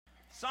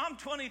Psalm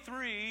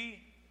 23,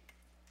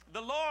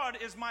 the Lord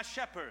is my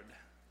shepherd.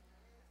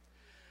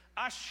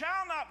 I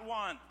shall not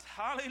want.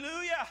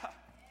 Hallelujah.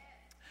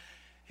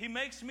 He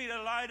makes me to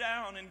lie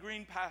down in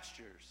green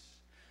pastures.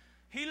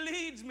 He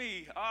leads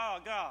me. Oh,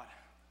 God.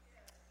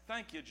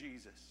 Thank you,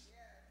 Jesus.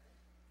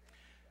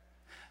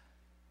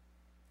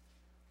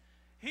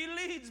 He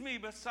leads me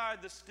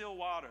beside the still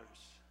waters.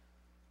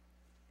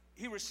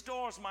 He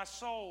restores my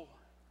soul.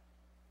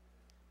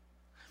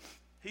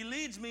 He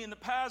leads me in the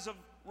paths of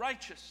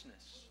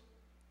righteousness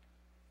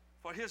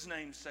for his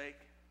name's sake.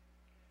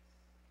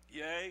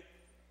 Yea,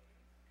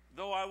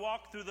 though I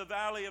walk through the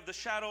valley of the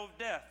shadow of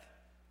death,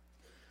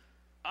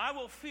 I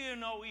will fear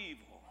no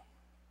evil,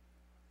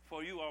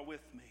 for you are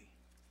with me.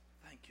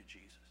 Thank you,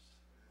 Jesus.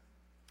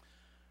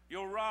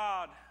 Your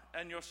rod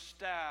and your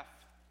staff,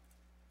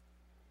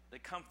 they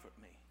comfort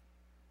me.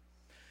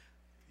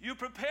 You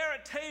prepare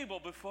a table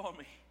before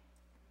me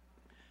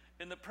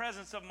in the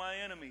presence of my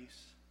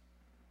enemies.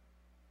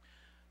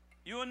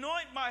 You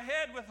anoint my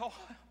head with oil.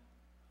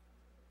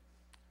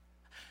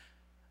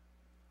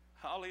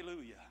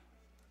 Hallelujah.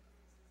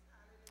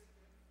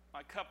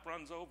 My cup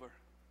runs over.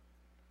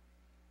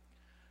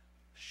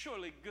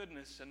 Surely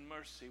goodness and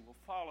mercy will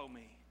follow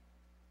me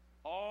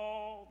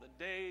all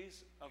the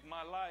days of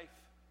my life,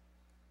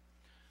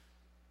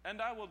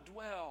 and I will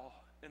dwell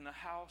in the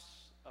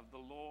house of the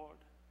Lord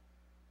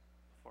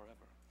forever.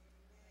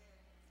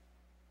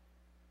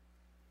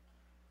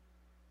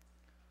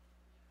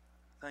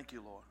 Thank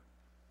you, Lord.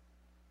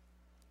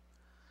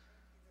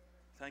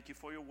 Thank you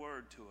for your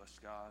word to us,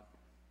 God.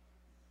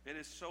 It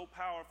is so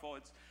powerful.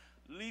 It's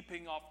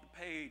leaping off the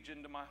page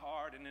into my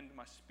heart and into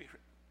my spirit.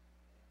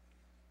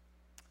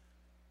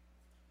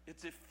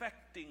 It's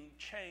effecting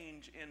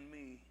change in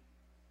me,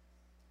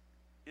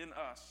 in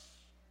us.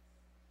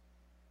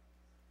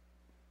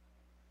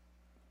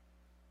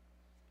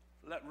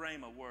 Let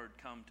Rhema word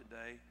come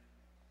today.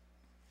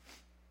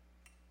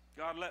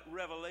 God, let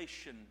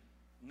revelation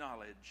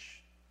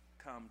knowledge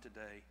come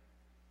today.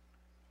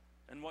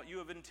 And what you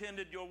have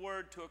intended your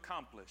word to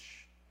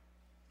accomplish,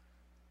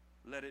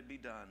 let it be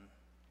done.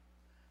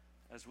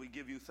 As we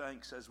give you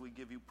thanks, as we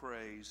give you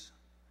praise,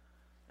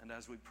 and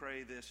as we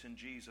pray this in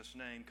Jesus'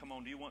 name. Come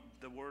on, do you want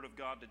the word of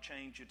God to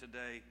change you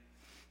today?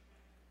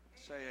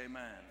 Say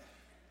amen.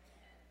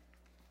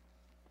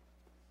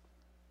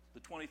 The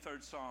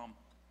 23rd Psalm.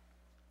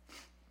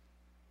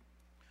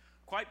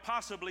 Quite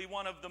possibly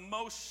one of the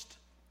most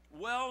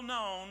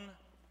well-known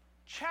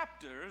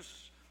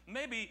chapters.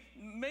 Maybe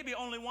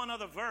only one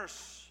other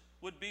verse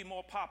would be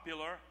more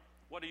popular.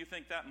 What do you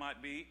think that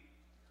might be?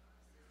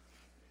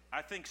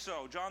 I think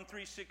so. John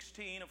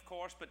 3:16, of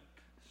course, but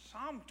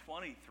Psalm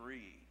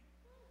 23.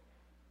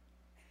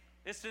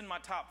 It's in my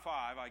top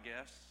 5, I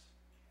guess.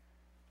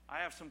 I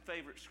have some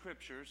favorite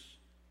scriptures.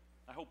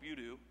 I hope you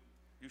do.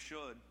 You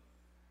should.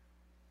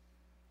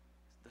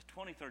 The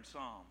 23rd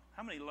Psalm.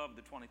 How many love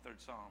the 23rd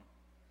Psalm?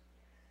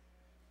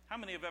 How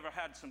many have ever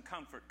had some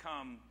comfort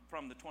come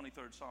from the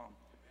 23rd Psalm?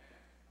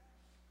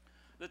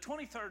 The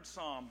 23rd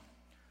Psalm,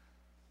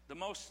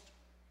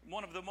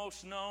 one of the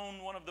most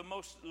known, one of the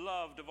most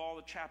loved of all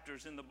the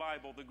chapters in the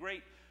Bible. The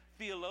great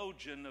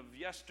theologian of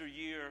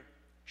yesteryear,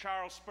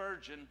 Charles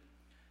Spurgeon,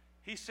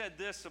 he said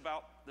this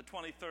about the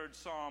 23rd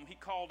Psalm. He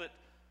called it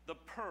the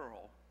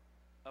pearl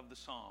of the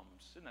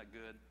Psalms. Isn't that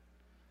good?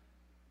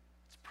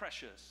 It's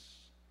precious.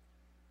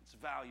 It's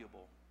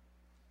valuable.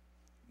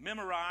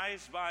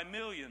 Memorized by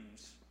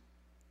millions.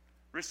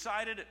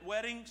 Recited at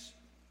weddings,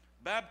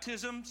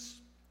 baptisms,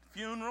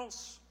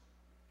 funerals.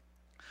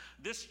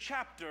 This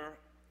chapter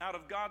out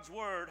of God's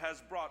Word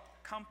has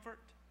brought comfort,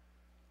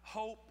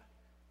 hope,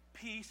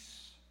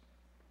 peace,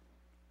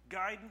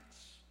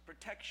 guidance,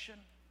 protection.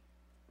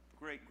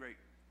 Great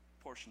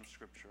portion of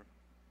Scripture.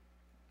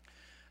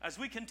 As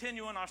we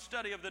continue in our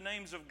study of the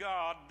names of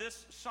God,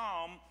 this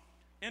psalm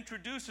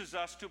introduces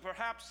us to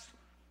perhaps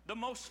the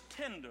most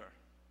tender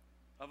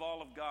of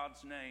all of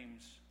God's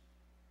names.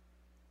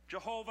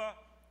 Jehovah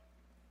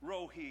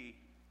Rohi.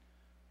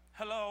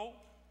 Hello,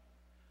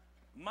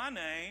 my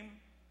name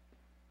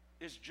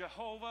is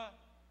Jehovah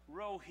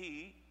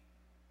Rohi.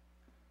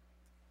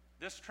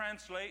 This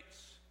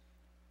translates,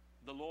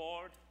 the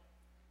Lord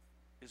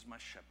is my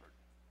shepherd.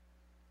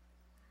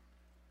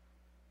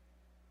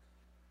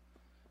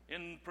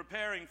 In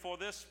preparing for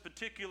this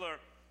particular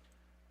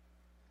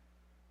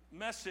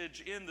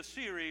message in the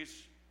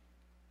series,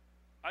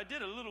 I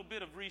did a little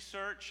bit of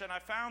research and I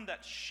found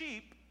that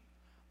sheep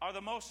are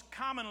the most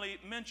commonly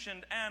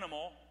mentioned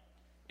animal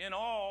in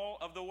all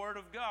of the Word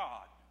of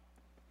God.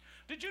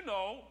 Did you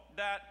know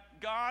that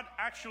God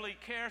actually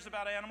cares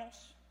about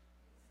animals?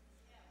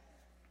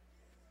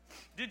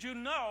 Did you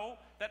know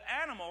that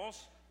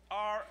animals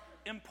are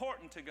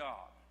important to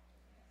God?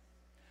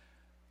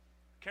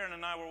 Karen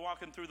and I were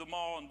walking through the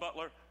mall in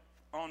Butler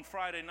on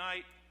Friday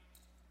night,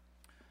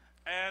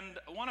 and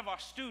one of our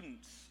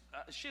students,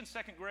 is she in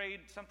second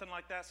grade, something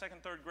like that,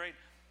 second, third grade?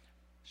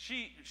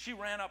 She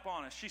ran up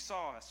on us. She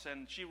saw us,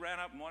 and she ran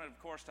up and wanted, of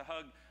course, to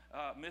hug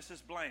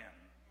Mrs. Bland.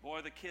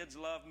 Boy, the kids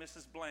love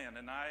Mrs. Bland,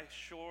 and I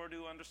sure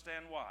do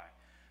understand why.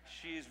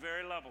 She's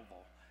very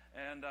lovable.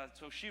 And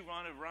so she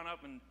wanted to run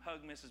up and hug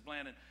Mrs.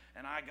 Bland,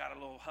 and I got a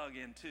little hug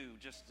in too,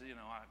 just,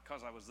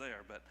 because I was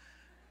there. But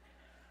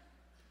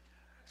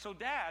so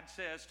Dad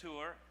says to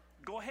her,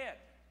 go ahead,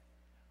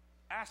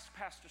 ask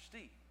Pastor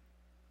Steve.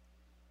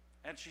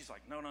 And she's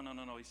like, no.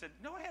 He said,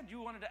 go ahead,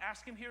 you wanted to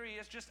ask him? Here he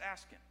is, just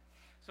ask him.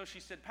 So she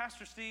said,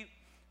 Pastor Steve,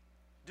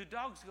 do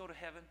dogs go to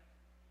heaven?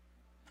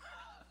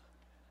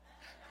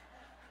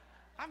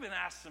 I've been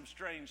asked some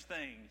strange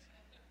things.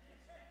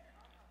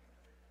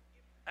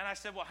 And I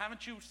said, well,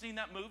 haven't you seen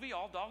that movie,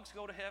 All Dogs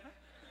Go to Heaven?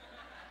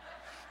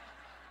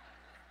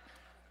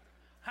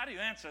 How do you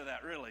answer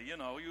that, really? You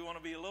want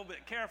to be a little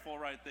bit careful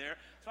right there.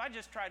 So I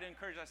just tried to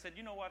encourage. I said,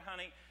 you know what,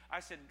 honey? I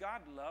said,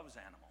 God loves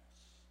animals.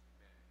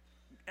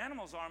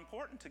 Animals are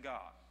important to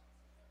God.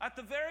 At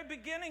the very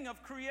beginning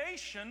of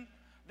creation,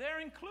 they're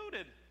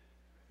included.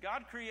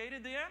 God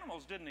created the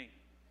animals, didn't he?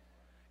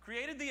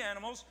 Created the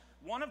animals.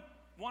 One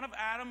of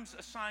Adam's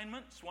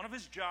assignments, one of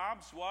his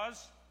jobs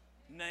was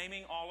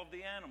naming all of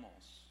the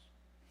animals.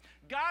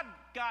 God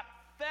got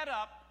fed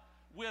up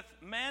with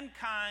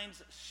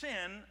mankind's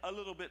sin a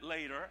little bit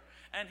later,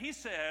 and he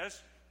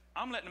says,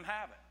 I'm letting him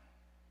have it.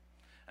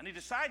 And he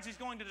decides he's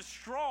going to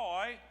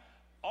destroy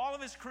all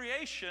of his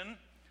creation,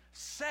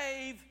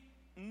 save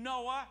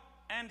Noah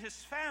and his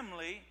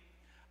family.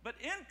 But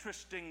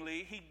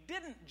interestingly, he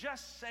didn't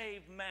just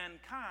save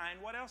mankind.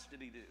 What else did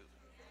he do?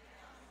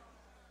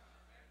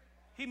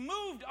 He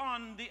moved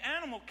on the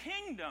animal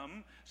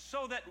kingdom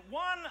so that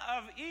one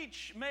of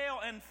each male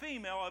and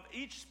female of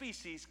each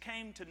species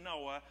came to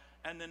Noah,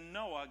 and then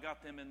Noah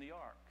got them in the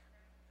ark.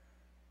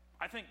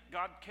 I think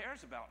God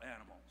cares about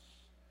animals.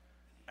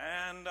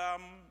 And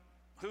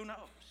who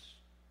knows?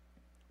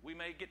 We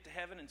may get to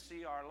heaven and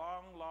see our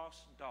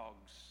long-lost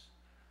dogs.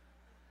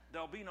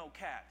 There'll be no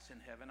cats in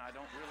heaven, I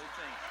don't really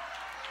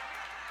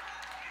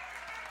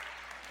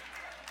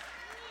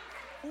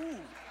think.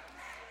 Ooh.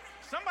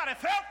 Somebody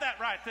felt that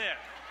right there.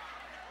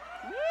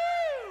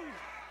 Woo!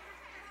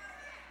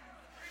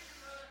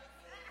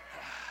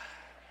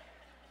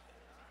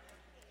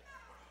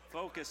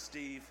 Focus,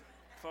 Steve.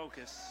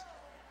 Focus.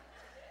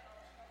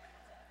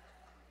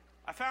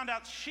 I found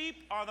out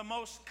sheep are the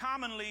most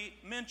commonly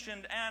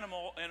mentioned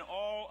animal in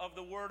all of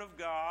the Word of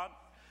God.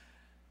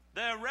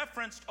 They're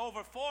referenced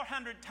over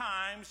 400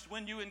 times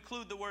when you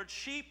include the word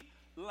sheep,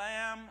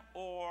 lamb,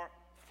 or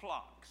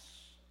flocks.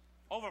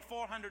 Over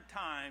 400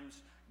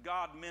 times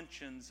God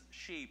mentions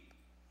sheep.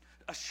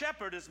 A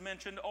shepherd is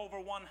mentioned over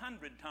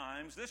 100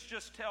 times. This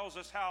just tells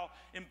us how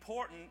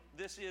important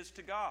this is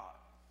to God.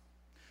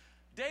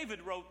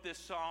 David wrote this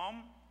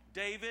psalm.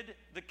 David,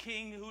 the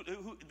king,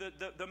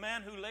 the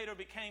man who later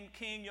became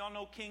king, y'all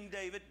know King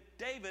David.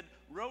 David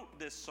wrote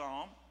this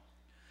psalm.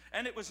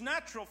 And it was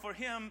natural for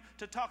him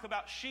to talk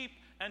about sheep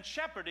and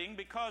shepherding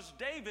because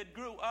David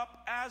grew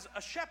up as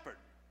a shepherd.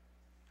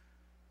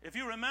 If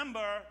you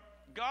remember,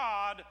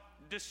 God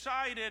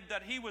decided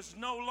that he was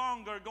no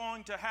longer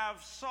going to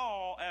have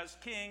Saul as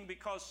king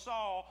because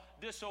Saul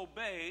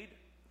disobeyed.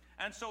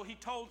 And so he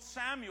told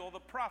Samuel the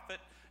prophet,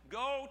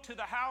 go to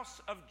the house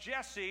of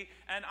Jesse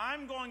and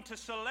I'm going to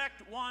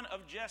select one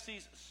of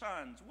Jesse's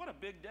sons. What a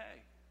big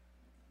day.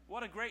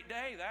 What a great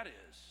day that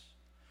is.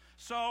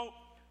 So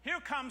here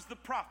comes the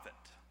prophet.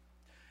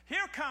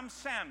 Here comes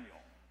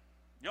Samuel.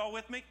 Y'all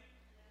with me?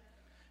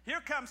 Here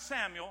comes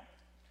Samuel,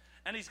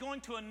 and he's going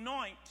to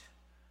anoint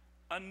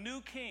a new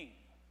king.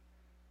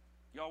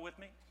 Y'all with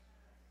me?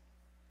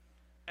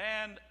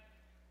 And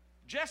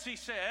Jesse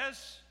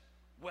says,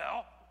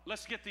 well,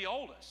 let's get the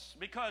oldest,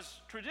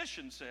 because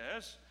tradition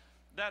says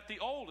that the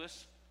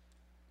oldest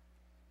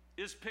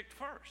is picked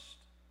first.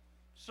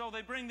 So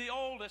they bring the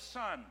oldest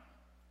son.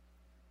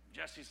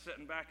 Jesse's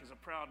sitting back as a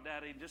proud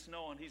daddy, just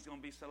knowing he's going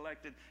to be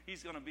selected,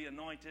 he's going to be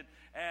anointed,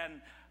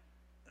 and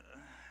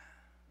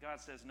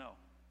God says no.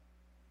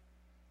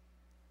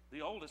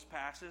 The oldest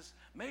passes.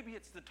 Maybe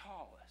it's the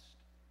tallest.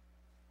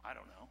 I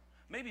don't know.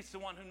 Maybe it's the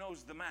one who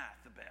knows the math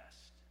the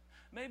best.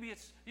 Maybe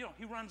it's,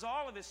 he runs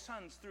all of his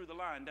sons through the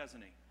line,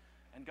 doesn't he?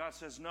 And God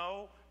says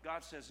no,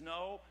 God says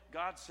no,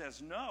 God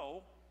says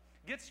no.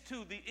 Gets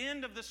to the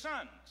end of the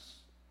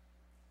sons.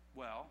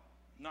 Well,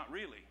 not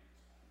really.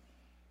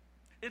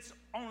 It's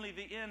only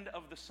the end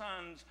of the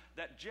sons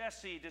that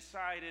Jesse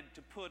decided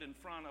to put in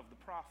front of the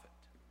prophet.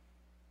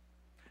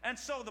 And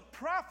so the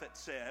prophet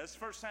says,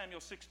 1 Samuel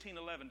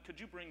 16:11, could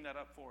you bring that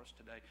up for us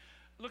today?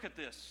 Look at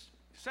this.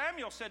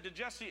 Samuel said to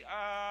Jesse,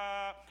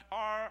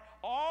 are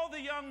all the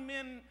young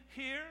men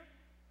here?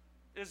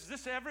 Is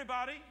this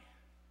everybody?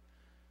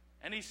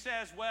 And he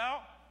says,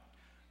 well,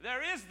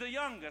 there is the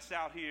youngest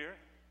out here.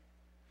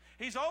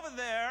 He's over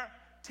there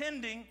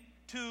tending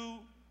to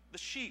the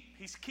sheep.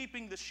 He's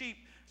keeping the sheep.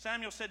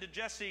 Samuel said to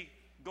Jesse,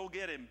 go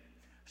get him.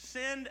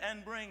 Send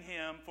and bring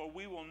him, for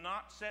we will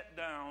not sit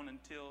down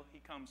until he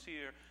comes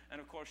here.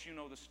 And of course, you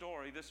know the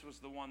story. This was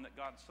the one that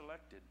God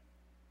selected.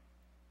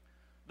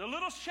 The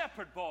little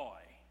shepherd boy.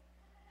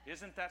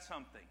 Isn't that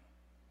something?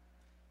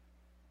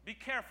 Be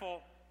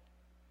careful.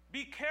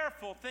 Be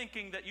careful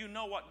thinking that you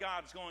know what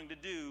God's going to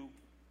do,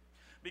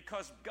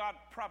 because God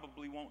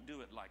probably won't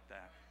do it like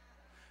that.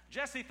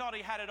 Jesse thought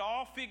he had it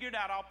all figured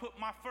out. I'll put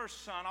my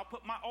first son, I'll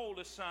put my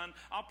oldest son,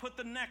 I'll put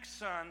the next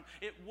son.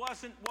 It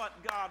wasn't what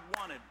God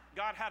wanted.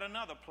 God had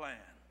another plan.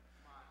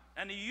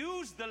 And he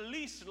used the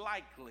least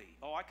likely.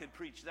 Oh, I could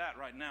preach that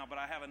right now, but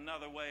I have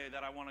another way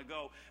that I want to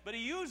go. But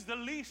he used the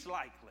least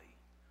likely.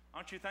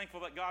 Aren't you thankful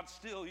that God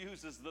still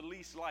uses the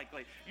least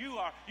likely? You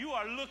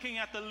are looking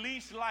at the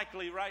least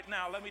likely right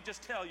now. Let me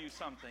just tell you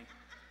something.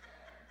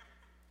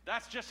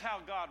 That's just how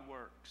God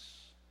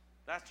works.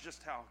 That's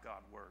just how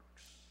God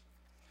works.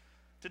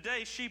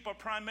 Today, sheep are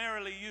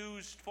primarily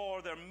used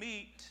for their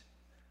meat,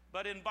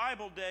 but in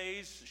Bible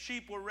days,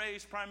 sheep were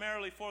raised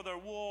primarily for their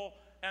wool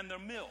and their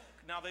milk.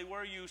 Now, they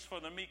were used for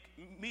their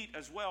meat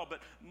as well, but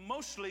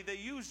mostly they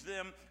used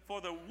them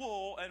for their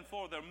wool and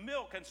for their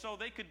milk, and so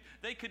they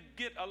could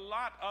get a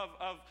lot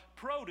of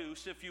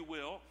produce, if you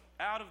will,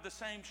 out of the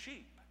same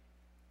sheep.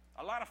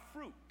 A lot of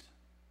fruit,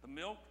 the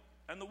milk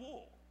and the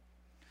wool.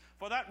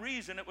 For that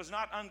reason, it was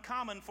not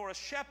uncommon for a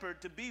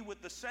shepherd to be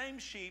with the same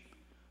sheep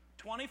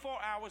 24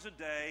 hours a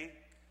day,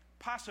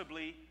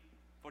 possibly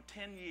for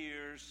 10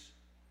 years,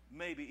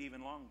 maybe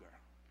even longer.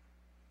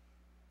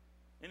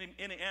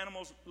 Any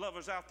animals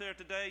lovers out there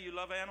today? You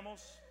love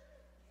animals?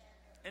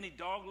 Any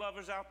dog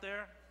lovers out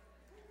there?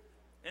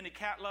 Any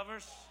cat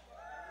lovers?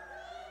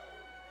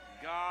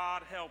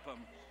 God help them.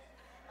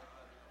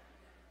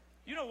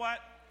 You know what?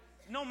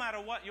 No matter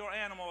what your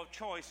animal of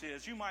choice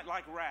is, you might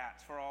like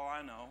rats for all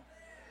I know.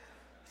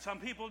 Some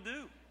people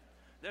do.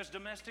 There's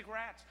domestic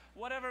rats.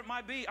 Whatever it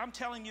might be, I'm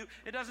telling you,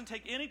 it doesn't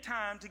take any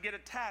time to get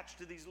attached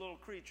to these little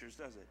creatures,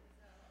 does it?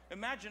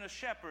 Imagine a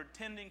shepherd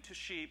tending to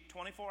sheep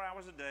 24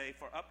 hours a day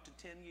for up to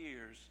 10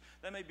 years.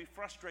 They may be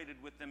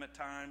frustrated with them at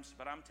times,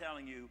 but I'm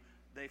telling you,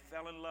 they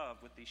fell in love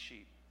with these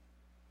sheep,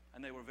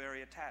 and they were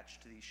very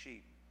attached to these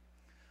sheep.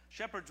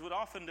 Shepherds would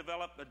often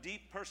develop a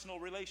deep personal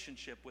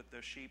relationship with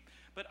their sheep,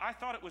 but I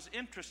thought it was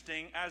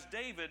interesting as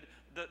David,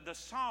 the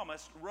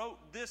psalmist, wrote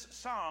this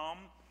psalm.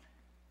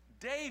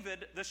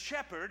 David, the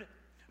shepherd,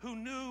 who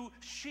knew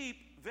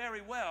sheep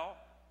very well,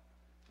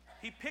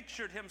 he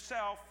pictured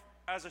himself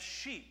as a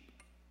sheep,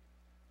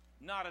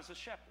 not as a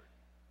shepherd.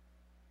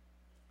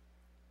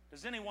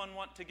 Does anyone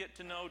want to get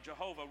to know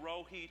Jehovah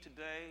Rohi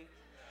today?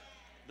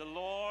 The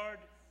Lord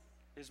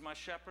is my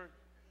shepherd.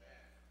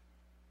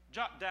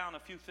 Jot down a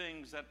few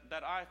things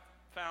that I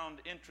found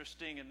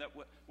interesting and that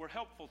were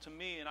helpful to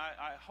me, and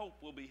I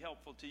hope will be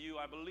helpful to you.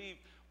 I believe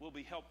will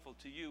be helpful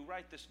to you.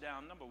 Write this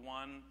down. Number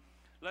one,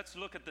 let's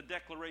look at the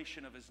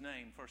declaration of his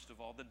name, first of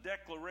all. The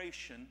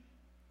declaration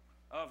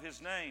of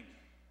his name.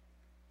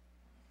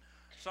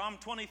 Psalm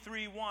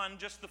 23:1,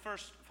 just the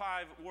first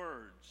 5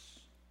 words.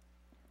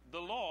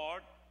 The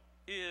Lord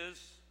is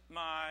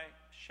my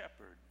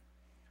shepherd.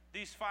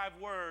 These 5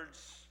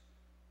 words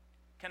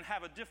can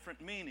have a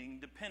different meaning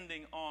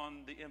depending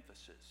on the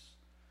emphasis.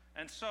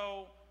 And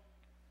so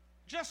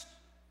just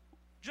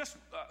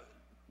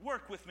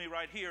work with me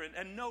right here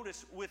and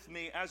notice with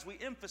me as we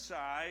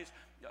emphasize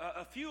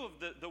a few of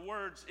the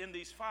words in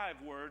these 5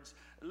 words.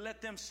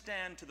 Let them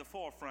stand to the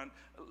forefront.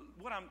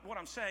 What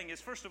I'm saying is,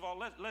 first of all,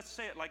 let's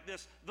say it like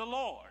this. The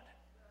Lord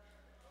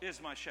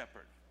is my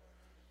shepherd.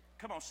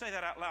 Come on, say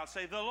that out loud.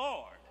 Say, the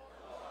Lord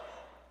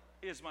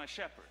is my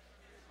shepherd.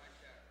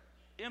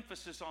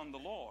 Emphasis on the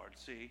Lord,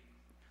 see.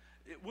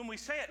 When we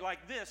say it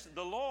like this,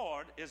 the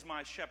Lord is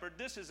my shepherd,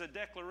 this is a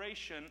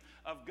declaration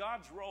of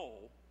God's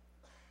role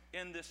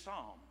in this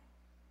psalm.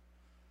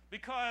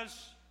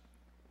 Because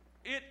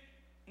it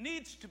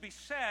needs to be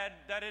said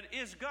that it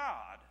is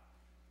God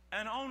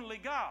and only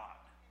God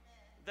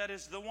that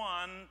is the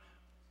one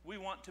we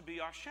want to be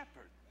our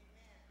shepherd.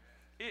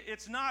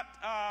 It's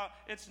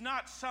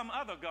not some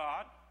other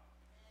God.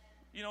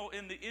 You know,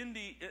 in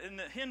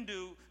the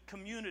Hindu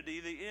community,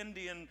 the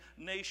Indian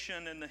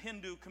nation and the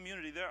Hindu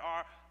community, there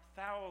are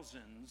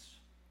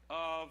thousands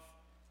of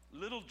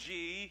little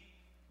g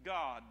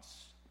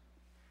gods.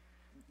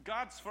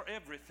 Gods for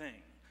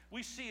everything.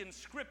 We see in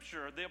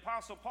Scripture, the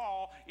Apostle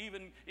Paul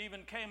even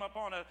came up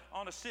on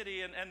a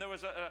city, and there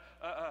was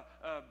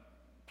a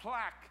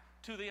plaque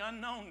to the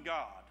unknown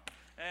God.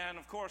 And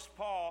of course,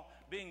 Paul,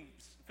 being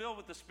filled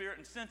with the Spirit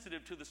and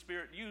sensitive to the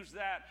Spirit, used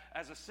that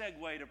as a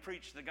segue to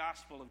preach the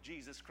gospel of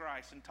Jesus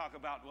Christ and talk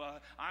about, well,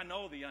 I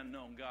know the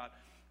unknown God.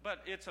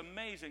 But it's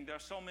amazing. There are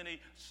so many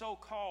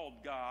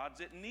so-called gods.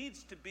 It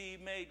needs to be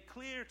made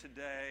clear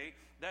today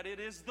that it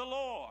is the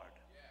Lord,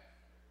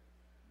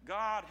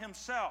 God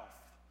himself,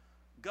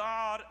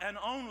 God and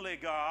only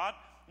God,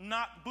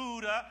 not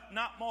Buddha,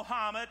 not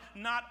Mohammed,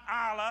 not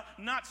Allah,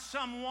 not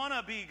some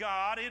wannabe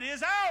God. It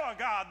is our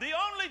God, the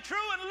only true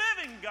and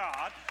living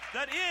God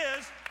that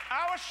is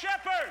our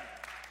shepherd.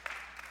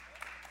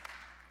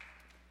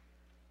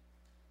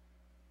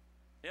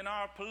 In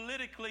our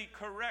politically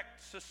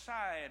correct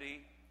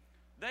society,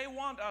 they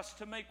want us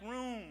to make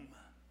room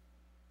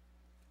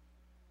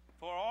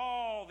for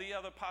all the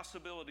other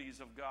possibilities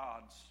of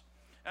gods.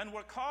 And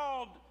we're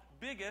called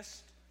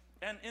biggest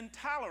and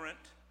intolerant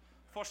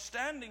for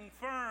standing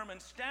firm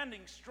and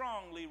standing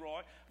strong, Leroy.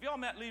 Have y'all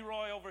met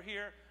Leroy over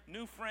here?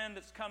 new friend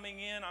that's coming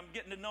in. I'm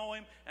getting to know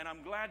him, and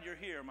I'm glad you're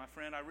here, my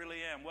friend. I really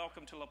am.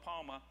 Welcome to La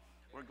Palma.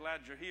 We're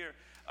glad you're here.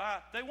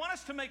 They want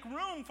us to make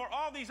room for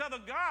all these other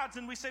gods,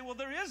 and we say, well,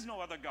 there is no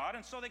other God,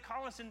 and so they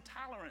call us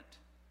intolerant.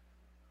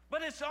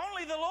 But it's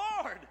only the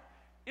Lord.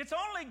 It's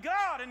only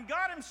God, and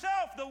God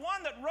himself, the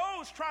one that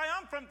rose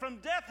triumphant from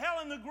death, hell,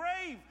 and the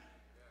grave.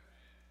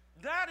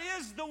 That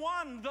is the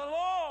one. The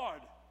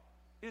Lord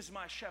is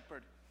my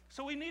shepherd.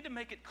 So we need to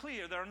make it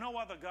clear there are no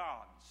other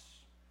gods.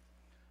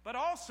 But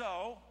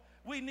also,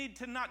 we need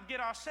to not get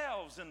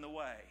ourselves in the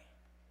way.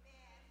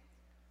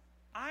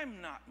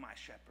 I'm not my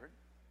shepherd.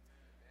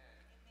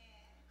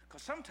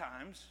 Because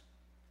sometimes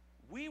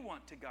we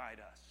want to guide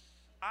us.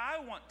 I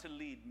want to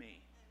lead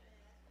me.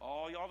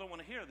 Oh, y'all don't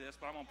want to hear this,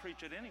 but I'm going to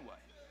preach it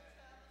anyway.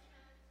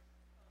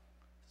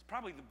 It's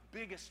probably the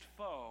biggest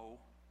foe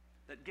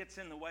that gets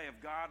in the way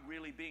of God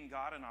really being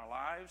God in our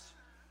lives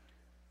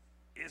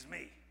is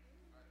me.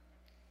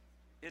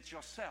 It's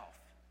yourself.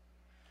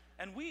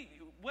 And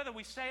whether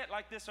we say it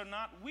like this or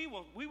not, we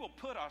will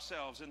put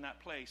ourselves in that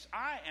place.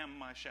 I am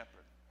my shepherd.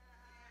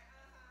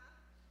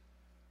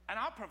 And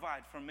I'll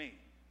provide for me.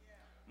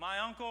 My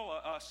uncle,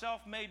 a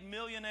self-made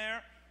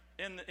millionaire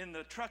in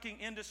the trucking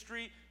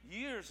industry,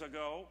 years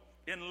ago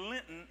in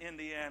Linton,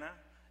 Indiana.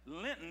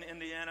 Linton,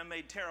 Indiana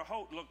made Terre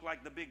Haute look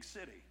like the big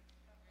city.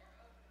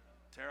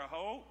 Terre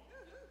Haute?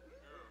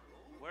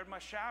 Where'd my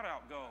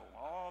shout-out go?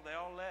 Oh, they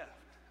all left.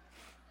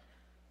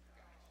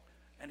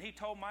 And he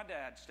told my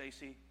dad,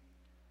 Stacy,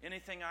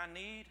 anything I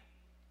need,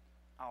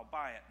 I'll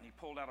buy it. And he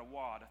pulled out a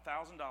wad,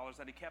 $1,000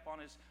 that he kept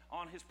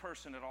on his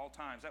person at all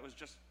times. That was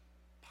just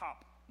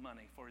pop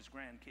money for his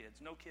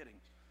grandkids. No kidding.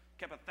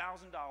 Kept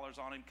 $1,000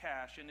 on him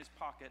cash in his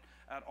pocket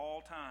at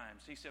all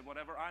times. He said,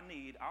 whatever I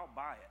need, I'll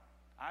buy it.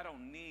 I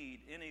don't need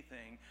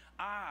anything.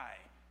 I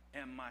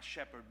am my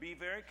shepherd. Be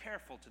very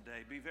careful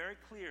today. Be very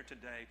clear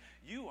today.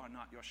 You are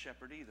not your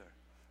shepherd either.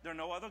 There are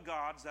no other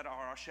gods that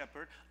are our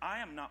shepherd. I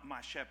am not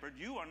my shepherd.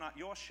 You are not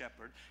your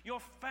shepherd.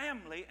 Your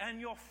family and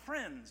your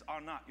friends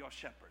are not your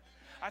shepherd.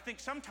 I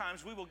think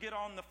sometimes we will get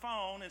on the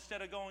phone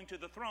instead of going to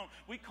the throne.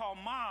 We call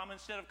mom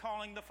instead of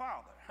calling the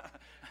father.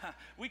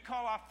 We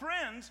call our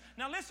friends.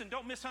 Now listen,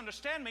 don't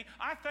misunderstand me.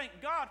 I thank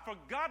God for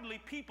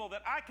godly people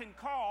that I can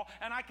call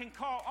and I can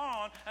call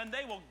on, and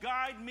they will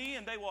guide me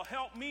and they will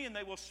help me and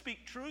they will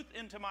speak truth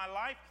into my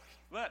life.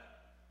 But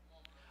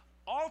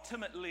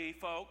ultimately,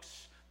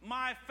 folks,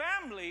 my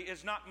family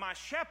is not my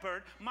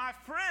shepherd. My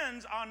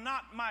friends are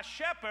not my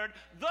shepherd.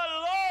 The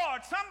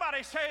Lord,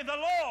 somebody say the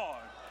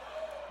Lord.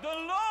 The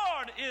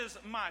Lord is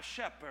my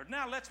shepherd.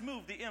 Now let's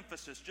move the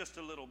emphasis just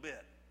a little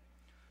bit.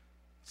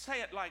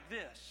 Say it like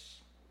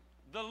this.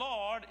 The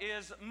Lord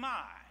is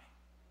my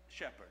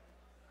shepherd.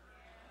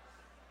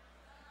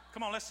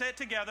 Come on, let's say it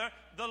together.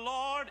 The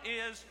Lord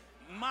is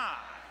my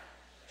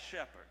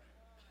shepherd.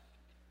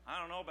 I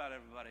don't know about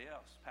everybody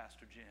else,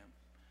 Pastor Jim,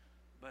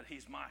 but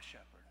he's my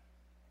shepherd.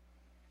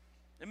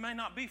 It may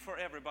not be for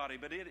everybody,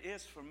 but it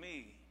is for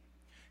me.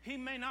 He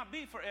may not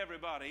be for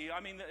everybody. I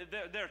mean,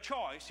 their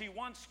choice. He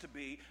wants to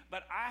be,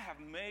 but I have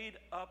made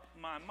up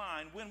my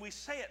mind. When we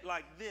say it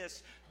like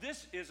this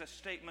is a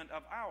statement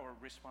of our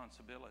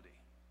responsibility.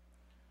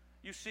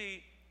 You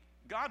see,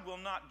 God will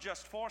not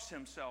just force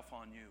himself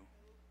on you.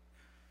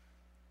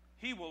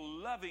 He will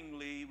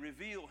lovingly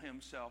reveal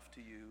himself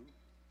to you,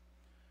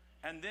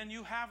 and then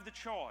you have the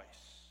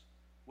choice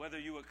whether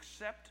you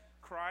accept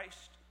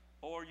Christ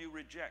or you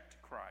reject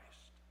Christ.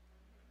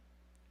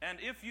 And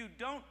if you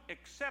don't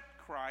accept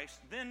Christ,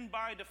 then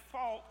by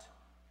default,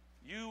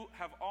 you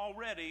have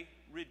already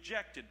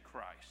rejected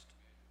Christ.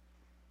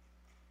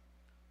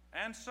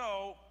 And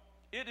so,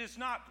 it is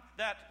not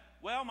that,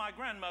 well, my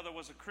grandmother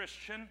was a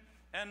Christian,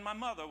 and my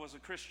mother was a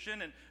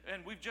Christian,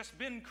 and we've just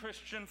been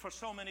Christian for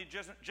so many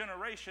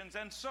generations,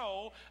 and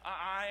so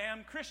I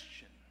am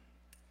Christian.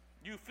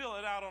 You fill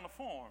it out on a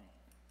form.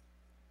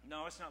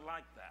 No, it's not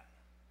like that.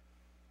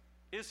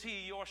 Is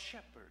he your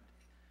shepherd?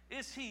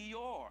 Is he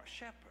your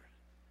shepherd?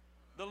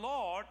 The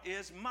Lord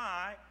is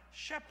my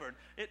shepherd.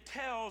 It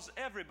tells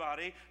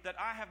everybody that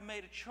I have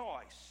made a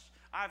choice.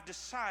 I've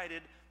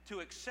decided to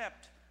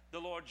accept the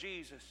Lord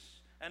Jesus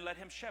and let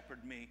him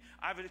shepherd me.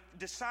 I've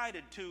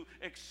decided to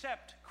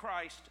accept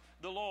Christ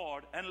the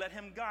Lord and let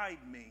him guide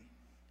me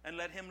and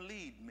let him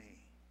lead me.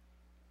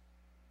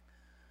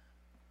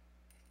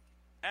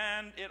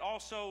 And it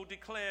also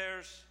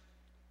declares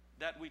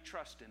that we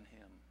trust in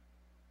him.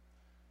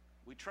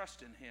 We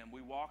trust in him.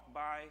 We walk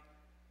by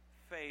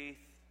faith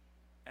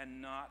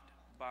and not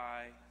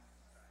by.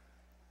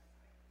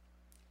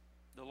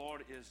 The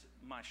Lord is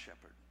my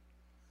shepherd.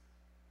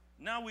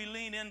 Now we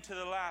lean into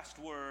the last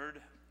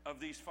word of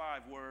these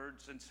 5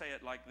 words and say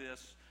it like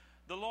this.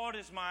 The Lord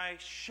is my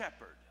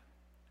shepherd.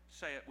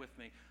 Say it with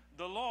me.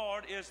 The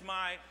Lord is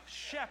my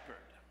shepherd.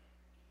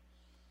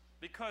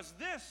 Because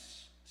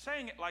this,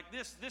 saying it like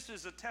this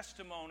is a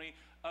testimony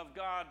of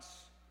God's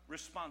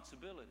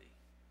responsibility.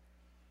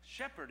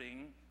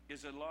 Shepherding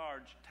is a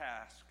large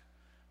task.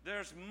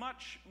 There's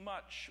much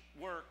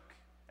work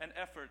and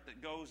effort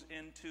that goes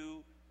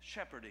into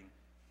shepherding.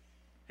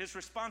 His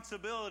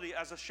responsibility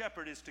as a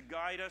shepherd is to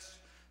guide us,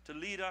 to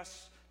lead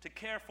us, to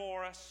care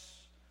for us,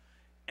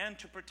 and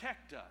to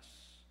protect us.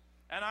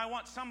 And I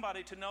want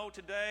somebody to know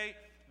today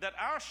that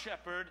our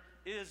shepherd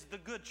is the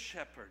good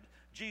shepherd.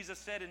 Jesus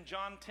said in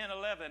John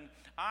 10:11,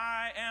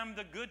 I am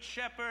the good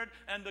shepherd,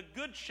 and the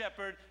good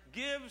shepherd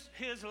gives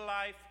his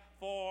life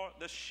for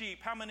the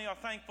sheep. How many are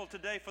thankful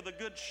today for the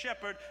good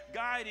shepherd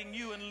guiding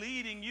you and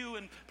leading you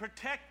and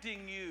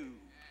protecting you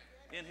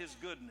in his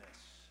goodness?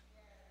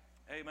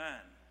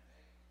 Amen.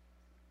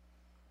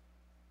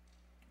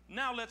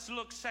 Now let's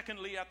look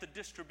secondly at the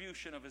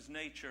distribution of his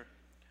nature.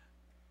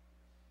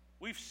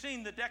 We've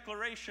seen the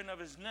declaration of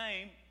his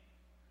name.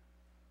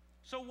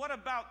 So what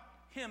about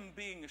him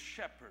being a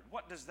shepherd?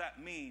 What does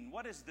that mean?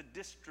 What is the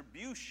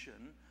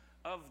distribution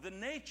of the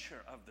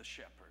nature of the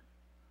shepherd?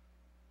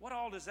 What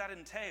all does that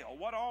entail?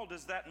 What all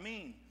does that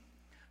mean?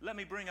 Let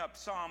me bring up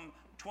Psalm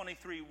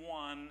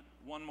 23:1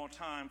 one more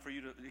time for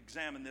you to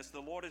examine this. The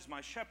Lord is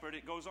my shepherd.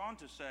 It goes on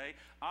to say,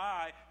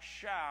 I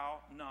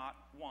shall not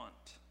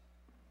want.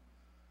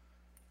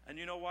 And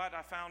you know what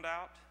I found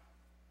out?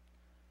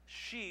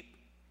 Sheep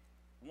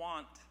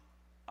want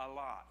a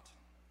lot.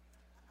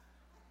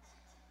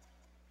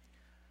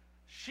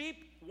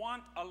 Sheep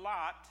want a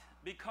lot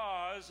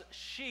because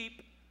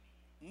sheep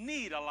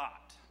need a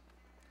lot.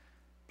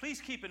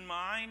 Please keep in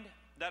mind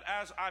that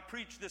as I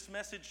preach this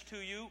message to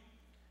you,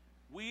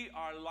 we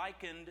are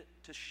likened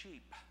to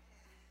sheep.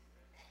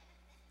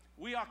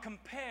 We are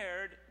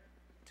compared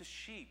to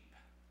sheep.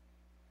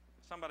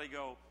 Somebody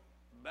go,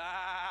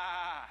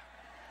 bah.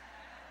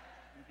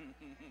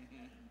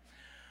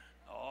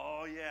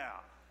 Oh, yeah.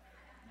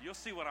 You'll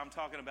see what I'm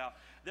talking about.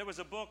 There was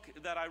a book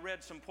that I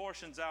read some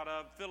portions out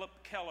of. Philip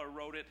Keller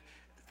wrote it.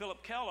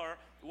 Philip Keller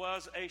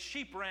was a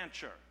sheep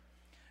rancher.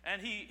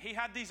 And he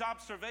had these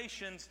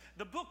observations.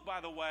 The book,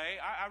 by the way,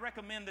 I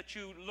recommend that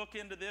you look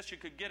into this. You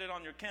could get it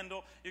on your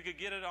Kindle. You could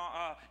get it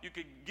on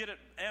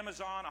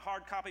Amazon, a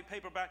hard copy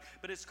paperback.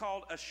 But it's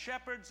called A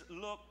Shepherd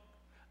Looks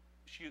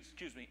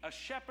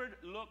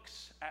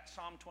at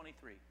Psalm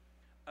 23.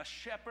 A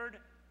Shepherd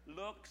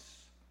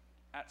Looks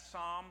at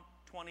Psalm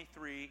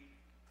 23.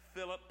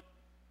 Philip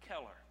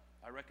Keller.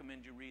 I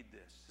recommend you read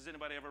this. Has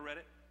anybody ever read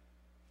it?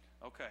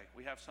 Okay,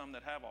 we have some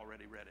that have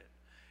already read it.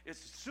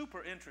 It's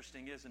super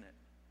interesting, isn't it?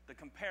 The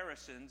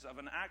comparisons of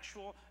an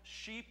actual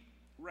sheep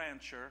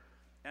rancher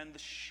and the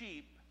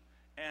sheep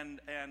and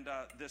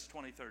this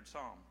 23rd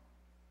Psalm.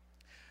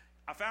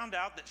 I found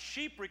out that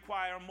sheep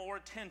require more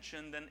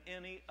attention than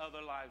any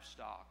other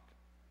livestock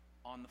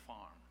on the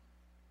farm.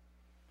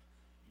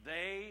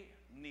 They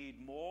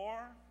need more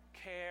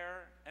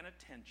care and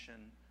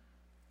attention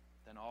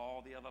than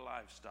all the other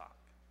livestock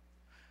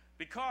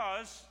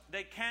because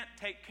they can't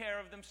take care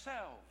of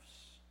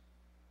themselves.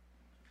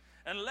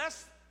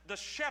 Unless the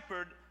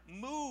shepherd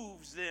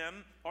moves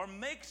them or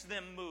makes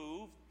them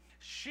move,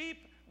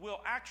 sheep will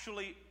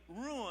actually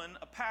ruin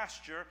a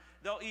pasture.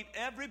 They'll eat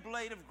every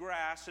blade of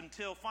grass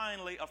until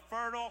finally a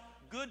fertile,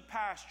 good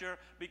pasture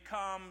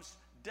becomes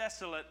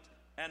desolate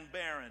and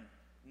barren.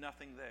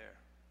 Nothing there.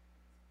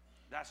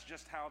 That's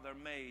just how they're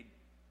made.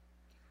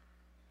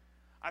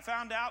 I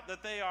found out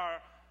that they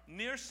are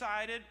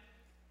nearsighted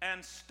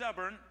and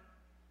stubborn.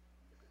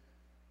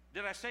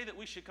 Did I say that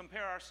we should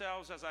compare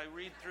ourselves as I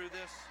read through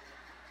this?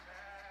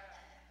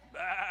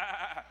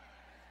 Bah.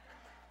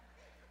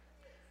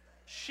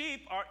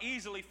 Sheep are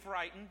easily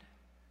frightened.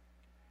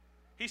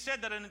 He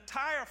said that an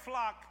entire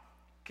flock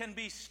can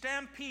be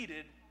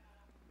stampeded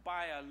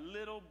by a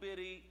little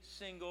bitty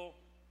single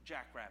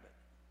jackrabbit.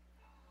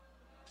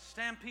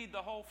 Stampede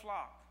the whole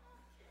flock.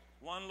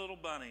 One little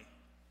bunny.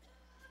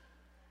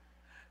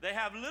 They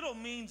have little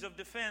means of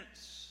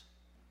defense.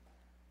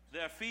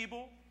 They're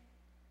feeble.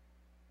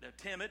 They're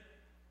timid.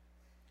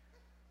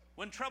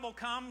 When trouble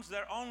comes,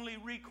 their only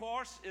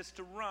recourse is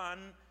to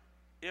run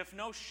if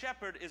no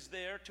shepherd is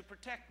there to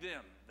protect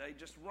them. They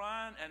just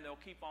run and they'll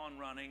keep on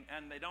running,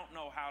 and they don't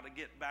know how to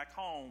get back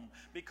home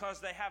because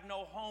they have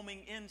no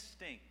homing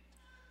instinct.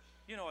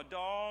 You know, a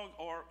dog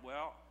or,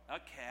 well, a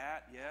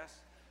cat, yes.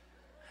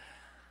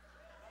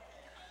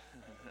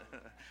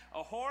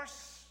 A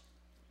horse,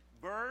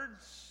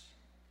 birds,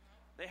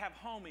 they have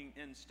homing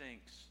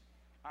instincts.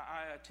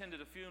 I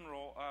attended a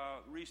funeral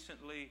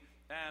recently,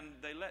 and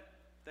they let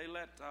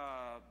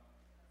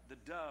the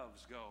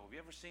doves go. Have you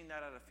ever seen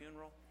that at a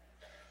funeral?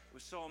 It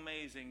was so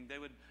amazing.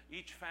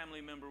 Each family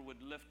member would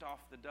lift off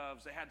the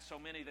doves. They had so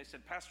many. They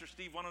said, Pastor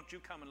Steve, why don't you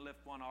come and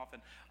lift one off?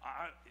 And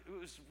it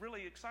was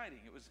really exciting.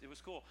 It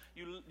was cool.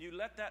 You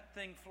let that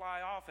thing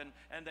fly off, and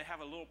they have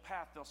a little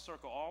path. They'll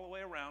circle all the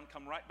way around,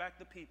 come right back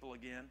to people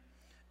again,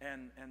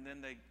 and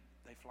then they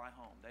fly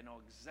home. They know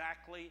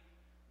exactly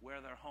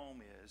where their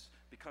home is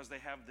because they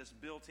have this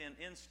built-in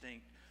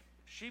instinct.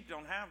 Sheep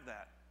don't have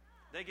that.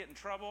 They get in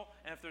trouble,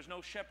 and if there's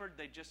no shepherd,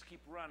 they just keep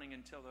running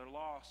until they're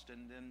lost,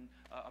 and then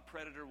a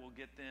predator will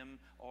get them,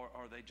 or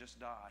they just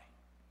die.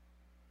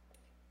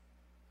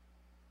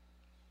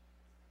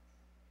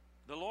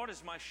 The Lord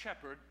is my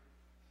shepherd,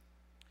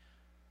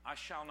 I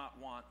shall not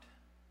want.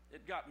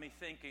 It got me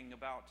thinking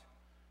about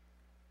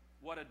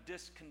What a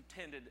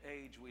discontented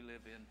age we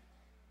live in.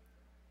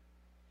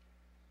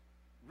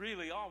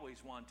 Really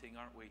always wanting,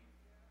 aren't we?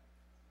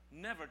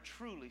 Never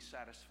truly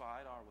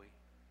satisfied, are we?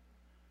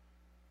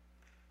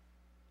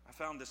 I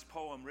found this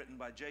poem written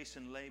by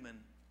Jason Lehman.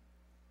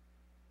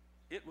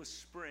 It was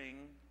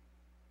spring,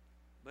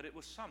 but it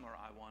was summer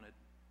I wanted.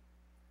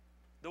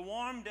 The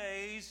warm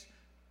days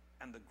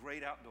and the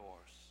great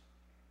outdoors.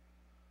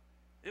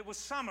 It was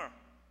summer,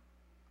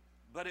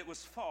 but it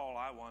was fall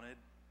I wanted.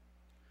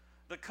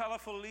 The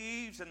colorful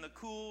leaves and the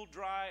cool,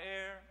 dry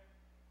air.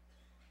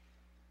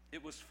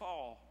 It was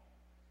fall,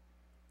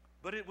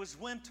 but it was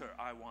winter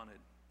I wanted.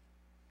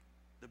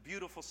 The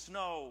beautiful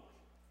snow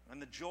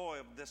and the joy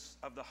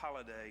of the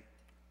holiday.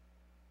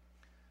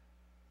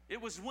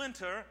 It was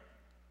winter,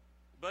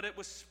 but it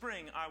was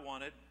spring I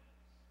wanted.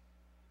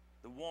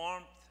 The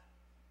warmth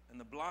and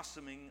the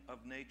blossoming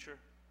of nature.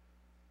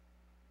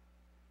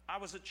 I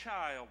was a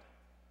child,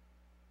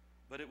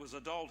 but it was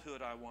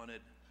adulthood I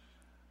wanted.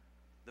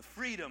 The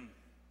freedom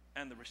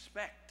and the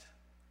respect.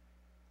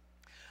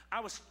 I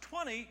was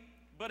 20,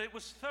 but it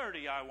was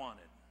 30 I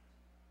wanted.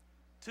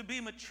 To be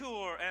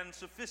mature and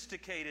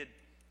sophisticated.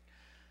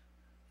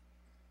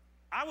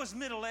 I was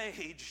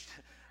middle-aged,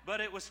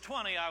 but it was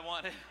 20 I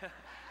wanted.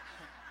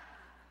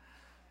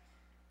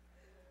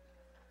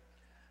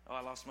 Oh,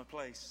 I lost my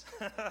place.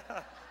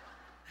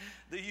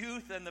 The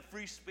youth and the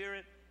free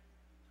spirit.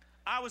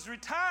 I was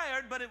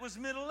retired, but it was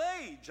middle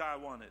age I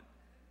wanted.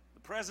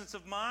 The presence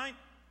of mind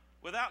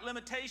without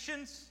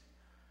limitations.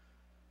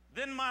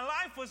 Then my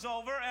life was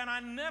over and I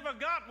never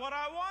got what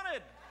I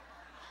wanted.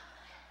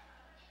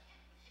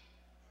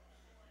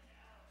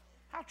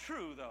 How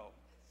true, though.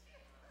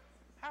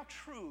 How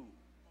true.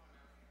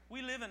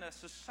 We live in a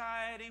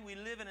society, we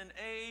live in an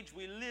age,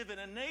 we live in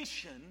a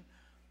nation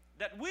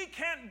that we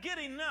can't get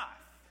enough.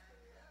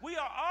 We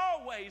are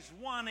always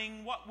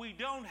wanting what we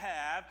don't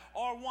have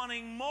or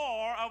wanting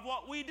more of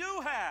what we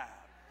do have.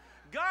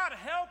 God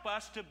help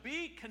us to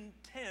be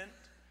content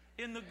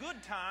in the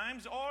good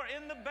times or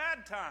in the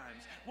bad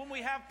times, when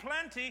we have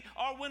plenty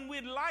or when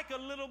we'd like a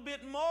little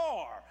bit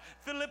more.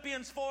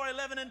 Philippians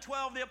 4:11 and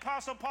 12, the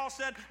Apostle Paul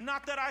said,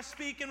 not that I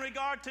speak in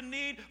regard to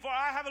need, for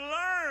I have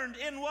learned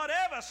in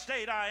whatever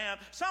state I am.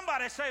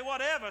 Somebody say,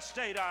 whatever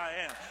state I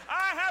am.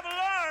 I have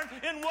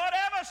learned in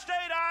whatever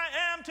state I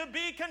am to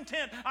be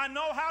content. I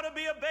know how to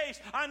be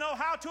abased. I know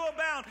how to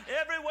abound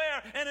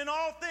everywhere. And in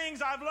all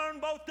things I've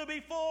learned both to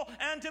be full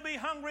and to be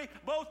hungry,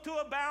 both to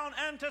abound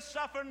and to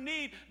suffer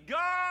need.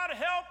 God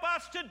help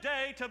us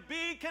today to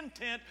be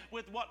content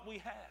with what we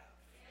have.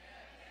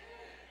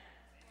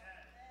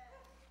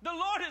 The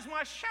Lord is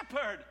my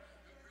shepherd.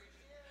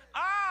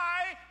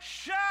 I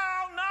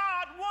shall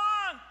not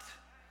want.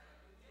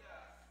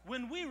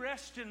 When we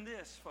rest in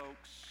this,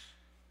 folks,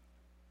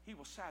 He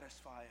will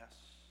satisfy us.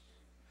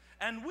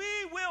 And we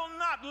will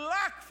not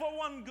lack for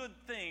one good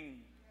thing.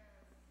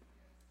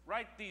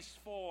 Write these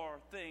 4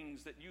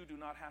 things that you do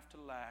not have to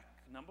lack.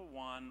 Number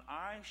 1,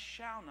 I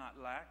shall not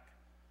lack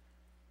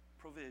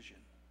provision.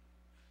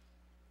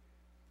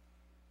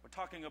 We're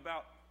talking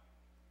about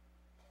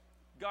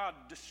God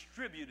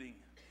distributing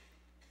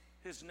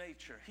His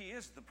nature. He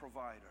is the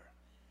provider.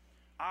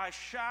 I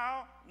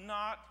shall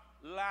not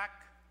lack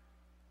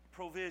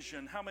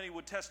provision. How many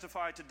would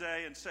testify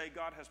today and say,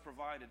 God has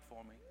provided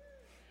for me?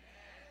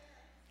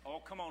 Oh,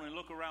 come on and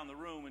look around the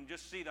room and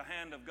just see the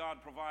hand of God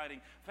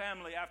providing.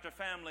 Family after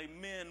family,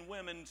 men,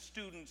 women,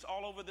 students,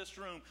 all over this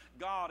room,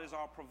 God is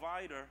our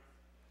provider.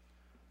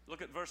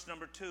 Look at verse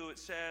number 2. It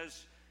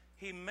says,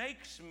 He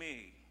makes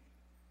me.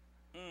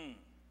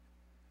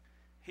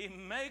 He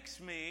makes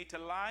me to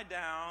lie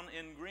down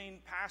in green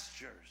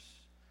pastures.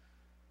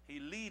 He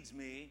leads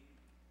me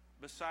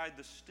beside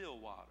the still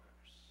waters.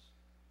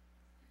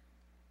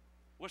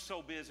 We're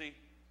so busy.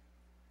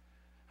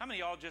 How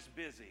many of y'all just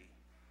busy?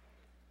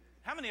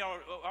 How many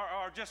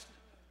are just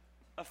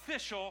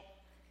official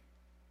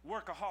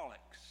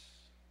workaholics?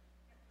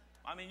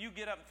 I mean, you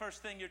get up,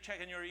 first thing you're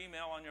checking your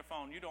email on your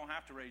phone. You don't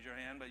have to raise your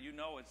hand, but you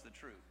know it's the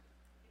truth.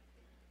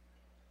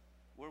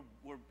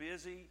 We're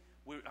busy.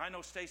 I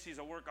know Stacy's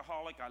a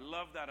workaholic. I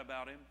love that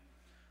about him.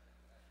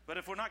 But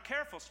if we're not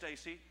careful,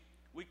 Stacy,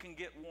 we can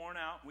get worn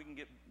out. We can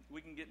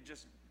get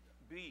just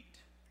beat,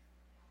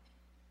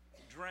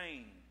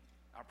 drained.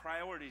 Our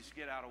priorities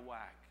get out of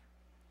whack.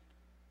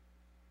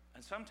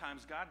 And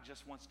sometimes God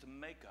just wants to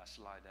make us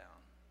lie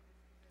down.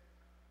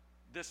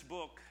 This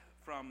book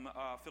from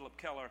Philip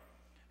Keller,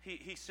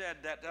 he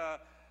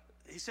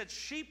said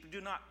sheep do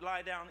not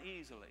lie down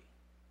easily.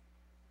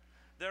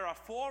 There are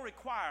 4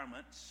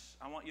 requirements.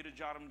 I want you to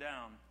jot them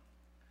down.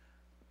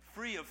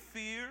 Free of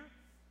fear,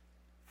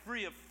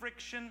 free of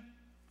friction,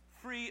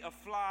 free of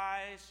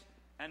flies,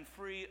 and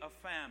free of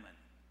famine.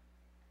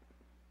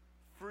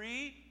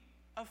 Free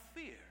of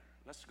fear.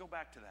 Let's go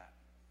back to that.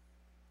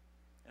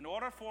 In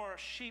order for a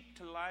sheep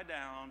to lie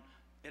down,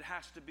 it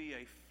has to be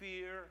a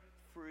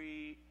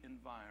fear-free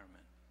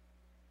environment.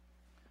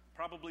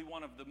 Probably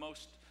one of the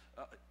most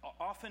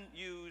often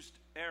used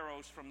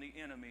arrows from the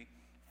enemy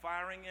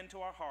firing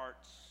into our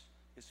hearts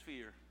is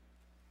fear.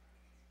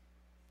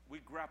 we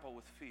grapple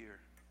with fear.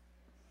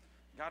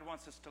 God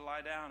wants us to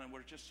lie down, and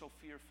we're just so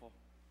fearful.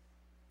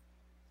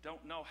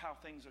 Don't know how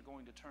things are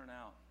going to turn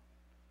out.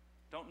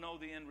 Don't know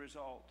the end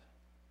result.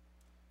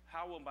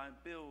 How will my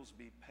bills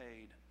be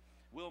paid?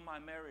 Will my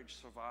marriage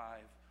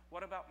survive?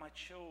 What about my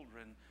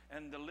children?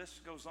 And the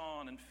list goes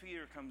on, and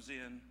fear comes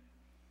in.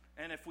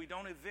 And if we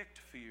don't evict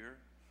fear,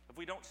 if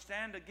we don't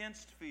stand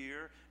against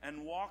fear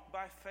and walk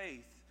by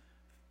faith,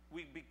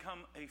 we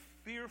become a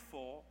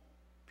fearful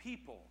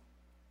people.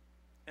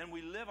 And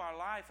we live our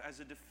life as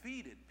a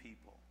defeated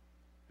people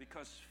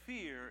because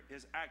fear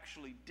is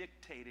actually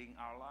dictating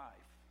our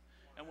life.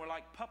 And we're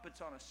like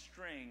puppets on a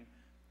string,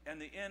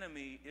 and the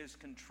enemy is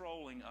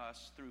controlling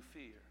us through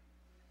fear.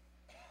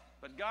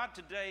 But God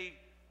today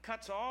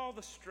cuts all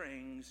the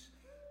strings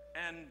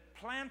and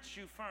plants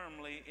you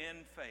firmly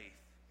in faith.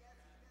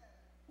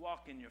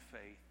 Walk in your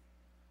faith.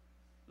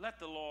 Let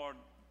the Lord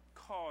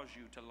cause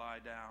you to lie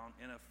down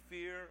in a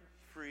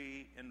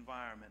fear-free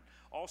environment.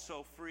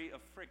 Also free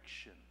of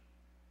friction.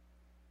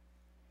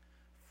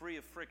 Free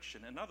of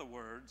friction. In other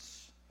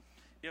words,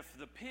 if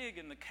the pig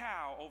and the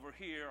cow over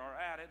here are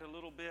at it a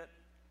little bit,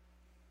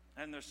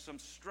 and there's some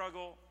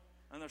struggle,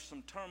 and there's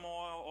some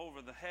turmoil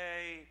over the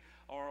hay,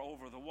 or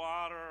over the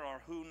water,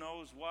 or who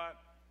knows what,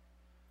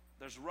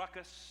 there's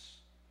ruckus,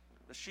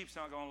 the sheep's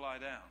not going to lie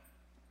down.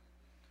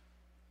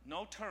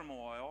 No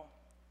turmoil,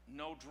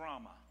 no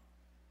drama.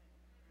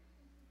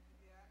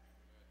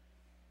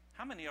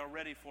 How many are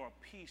ready for a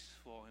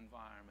peaceful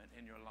environment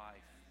in your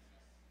life?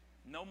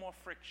 No more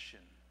friction.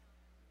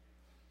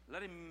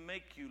 Let him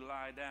make you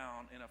lie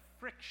down in a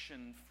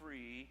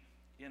friction-free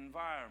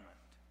environment.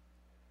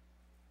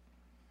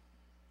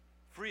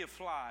 Free of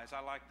flies.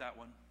 I like that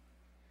one.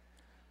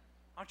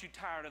 Aren't you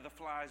tired of the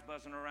flies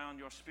buzzing around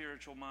your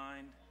spiritual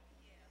mind?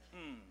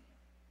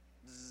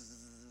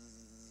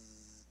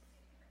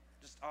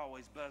 Just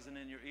always buzzing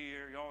in your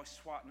ear. You're always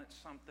swatting at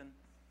something.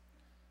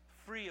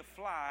 Free of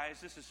flies.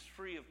 This is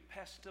free of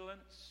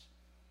pestilence.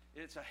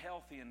 It's a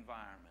healthy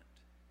environment.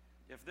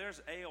 If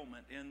there's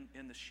ailment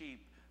in the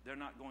sheep, they're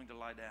not going to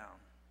lie down.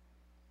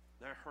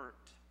 They're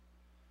hurt.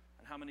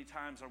 And how many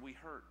times are we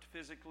hurt,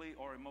 physically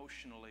or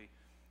emotionally?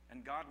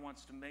 And God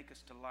wants to make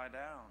us to lie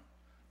down.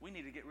 We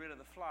need to get rid of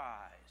the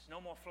flies. No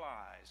more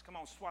flies. Come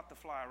on, swat the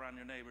fly around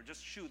your neighbor.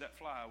 Just shoo that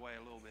fly away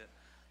a little bit.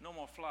 No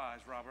more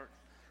flies, Robert.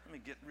 Let me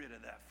get rid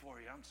of that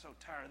for you. I'm so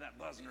tired of that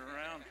buzzing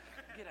around.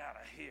 Get out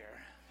of here.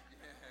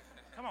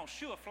 Come on,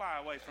 shoo a fly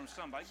away from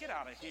somebody. Get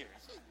out of here.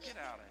 Get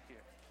out of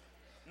here.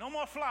 No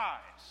more flies.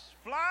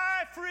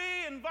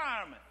 Fly-free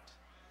environment.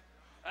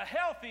 A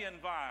healthy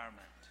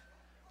environment.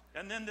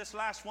 And then this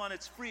last one,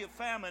 it's free of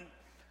famine.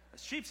 The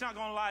sheep's not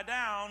going to lie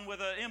down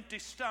with an empty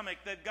stomach.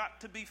 They've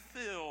got to be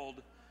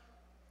filled,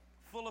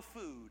 full of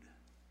food.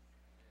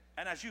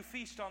 And as you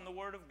feast on the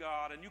Word of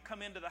God and you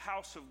come into the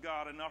house of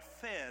God and are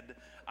fed,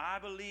 I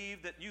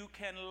believe that you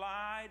can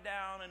lie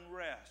down and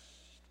rest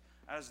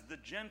as the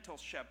gentle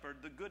shepherd,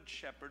 the good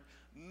shepherd,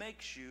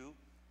 makes you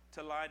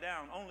to lie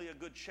down. Only a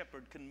good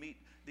shepherd can meet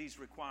these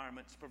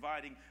requirements,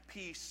 providing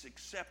peace,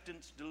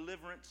 acceptance,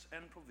 deliverance,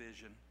 and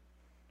provision.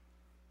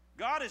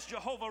 God is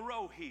Jehovah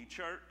Rohi,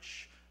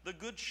 church, the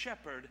good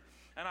shepherd.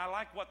 And I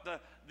like what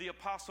the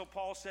Apostle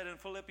Paul said in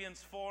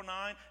Philippians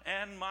 4:9,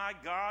 and my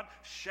God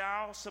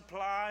shall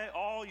supply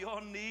all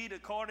your need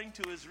according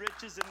to his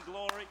riches and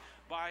glory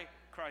by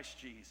Christ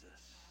Jesus.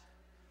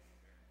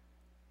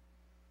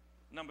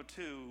 Number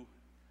 2,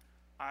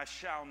 I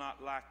shall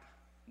not lack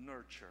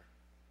nurture.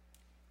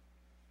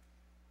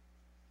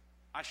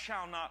 I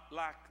shall not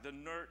lack the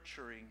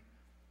nurturing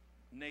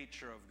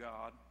nature of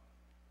God.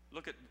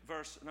 Look at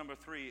verse number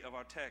 3 of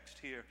our text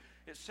here.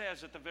 It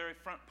says at the very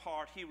front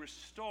part, he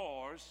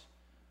restores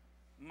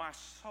my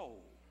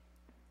soul.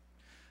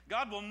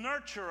 God will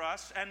nurture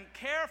us and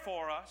care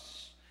for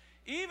us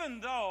even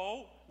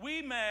though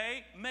we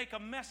may make a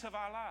mess of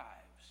our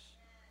lives.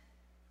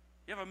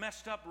 You ever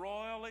messed up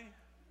royally?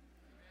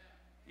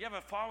 You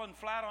ever fallen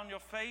flat on your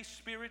face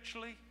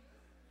spiritually?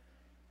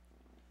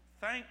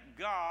 Thank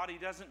God he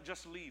doesn't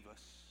just leave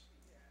us.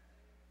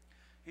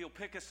 He'll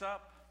pick us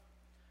up.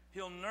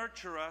 He'll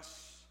nurture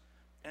us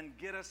and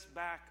get us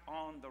back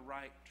on the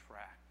right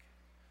track.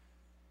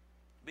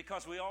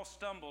 Because we all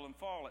stumble and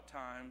fall at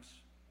times.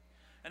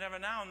 And every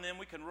now and then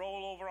we can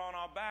roll over on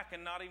our back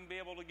and not even be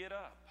able to get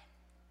up.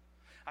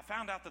 I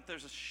found out that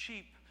there's a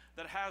sheep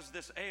that has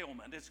this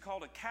ailment. It's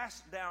called a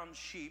cast-down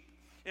sheep.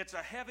 It's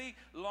a heavy,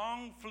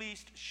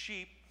 long-fleeced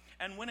sheep.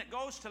 And when it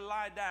goes to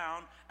lie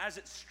down, as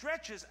it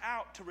stretches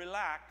out to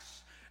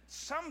relax,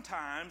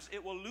 sometimes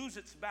it will lose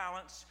its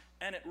balance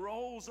and it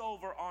rolls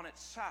over on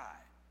its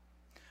side.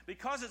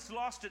 Because it's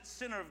lost its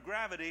center of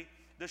gravity,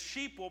 the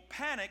sheep will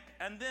panic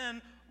and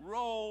then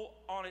roll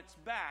on its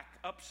back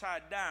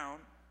upside down.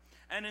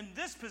 And in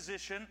this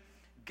position,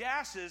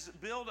 gases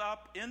build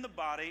up in the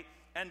body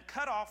and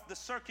cut off the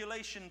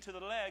circulation to the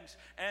legs.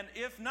 And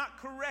if not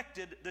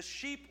corrected, the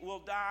sheep will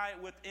die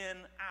within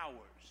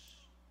hours.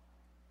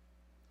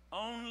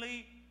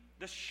 Only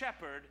the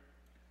shepherd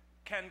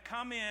can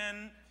come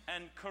in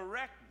and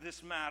correct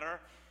this matter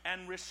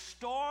and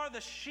restore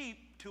the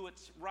sheep to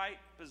its right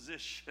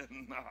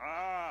position.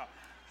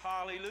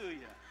 Hallelujah.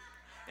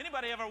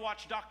 Anybody ever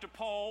watch Dr.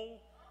 Pole?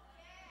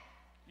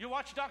 You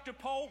watch Dr.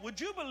 Pole?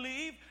 Would you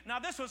believe? Now,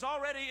 this was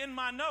already in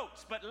my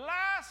notes, but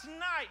last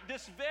night,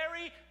 this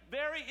very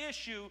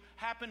issue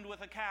happened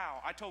with a cow.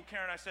 I told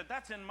Karen, I said,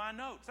 that's in my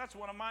notes. That's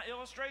one of my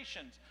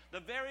illustrations. The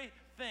very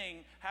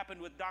thing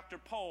happened with Dr.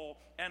 Pole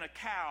and a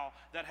cow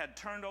that had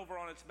turned over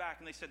on its back,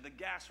 and they said the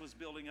gas was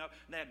building up,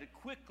 and they had to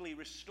quickly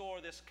restore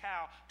this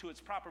cow to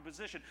its proper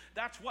position.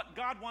 That's what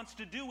God wants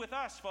to do with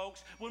us,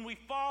 folks. When we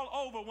fall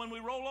over, when we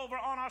roll over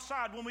on our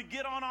side, when we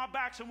get on our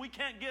backs and we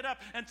can't get up,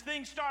 and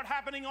things start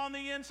happening on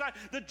the inside,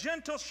 the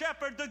gentle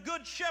shepherd, the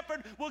good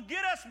shepherd, will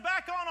get us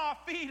back on our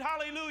feet,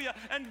 hallelujah,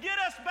 and get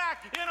us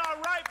back in our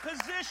right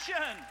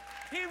position.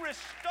 He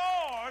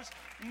restores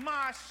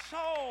my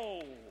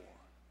soul.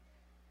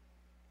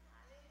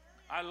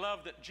 I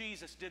love that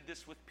Jesus did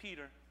this with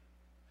Peter.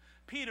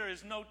 Peter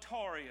is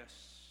notorious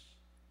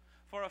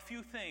for a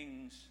few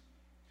things.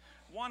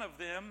 One of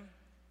them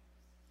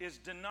is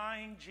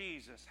denying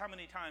Jesus. How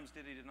many times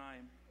did he deny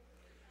him?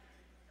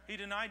 He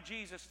denied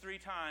Jesus 3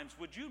 times.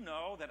 Would you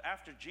know that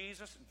after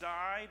Jesus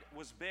died,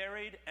 was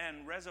buried,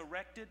 and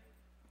resurrected,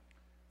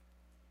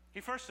 he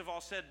first of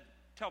all said,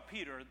 tell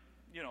Peter,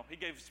 he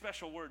gave a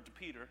special word to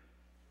Peter.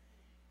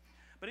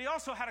 But he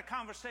also had a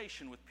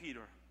conversation with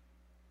Peter.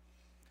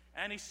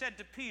 And he said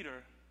to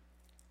Peter,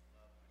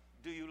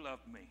 do you love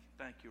me?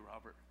 Thank you,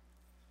 Robert.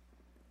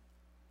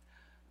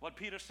 What'd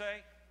Peter say?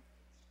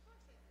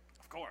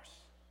 Of course.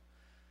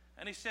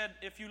 And he said,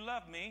 if you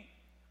love me,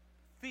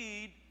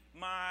 feed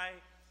my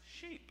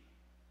sheep.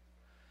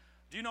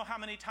 Do you know how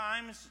many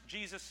times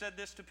Jesus said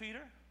this to Peter?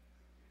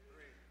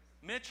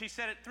 3. Mitch, he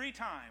said it 3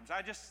 times.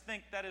 I just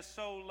think that is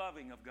so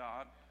loving of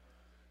God.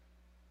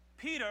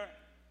 Peter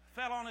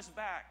fell on his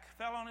back,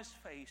 fell on his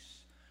face.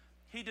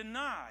 He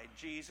denied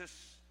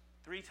Jesus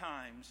 3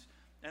 times,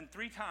 and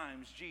 3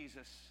 times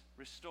Jesus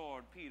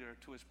restored Peter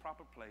to his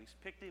proper place,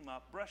 picked him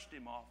up, brushed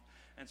him off,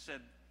 and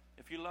said,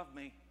 if you love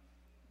me,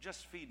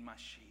 just feed my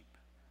sheep.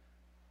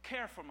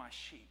 Care for my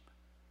sheep.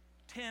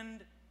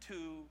 Tend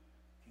to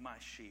my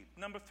sheep.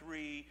 Number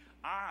 3,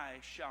 I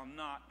shall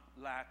not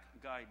lack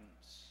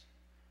guidance.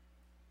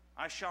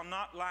 I shall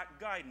not lack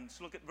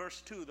guidance. Look at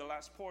verse 2, the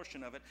last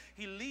portion of it.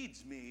 He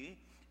leads me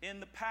in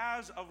the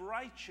paths of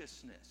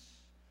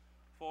righteousness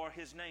for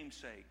his name's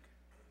sake.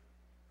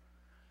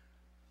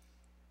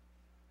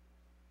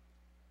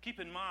 Keep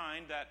in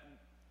mind that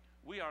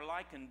we are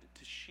likened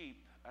to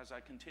sheep as I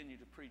continue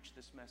to preach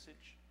this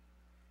message.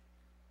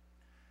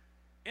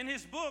 In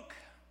his book,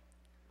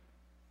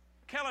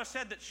 Keller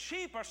said that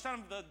sheep are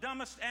some of the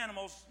dumbest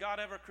animals God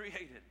ever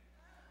created.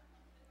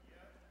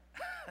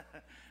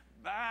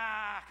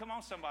 Bah, come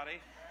on, somebody.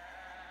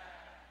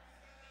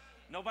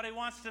 Nobody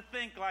wants to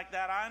think like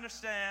that. I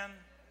understand.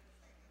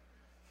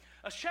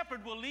 A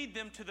shepherd will lead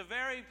them to the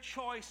very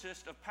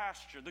choicest of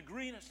pasture, the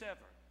greenest ever.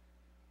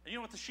 And you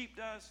know what the sheep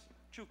does?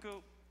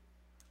 Chuku.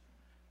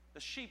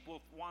 The sheep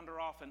will wander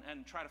off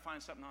and try to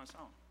find something on its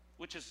own,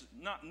 which is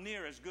not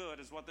near as good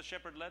as what the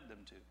shepherd led them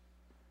to.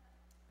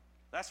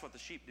 That's what the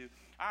sheep do.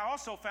 I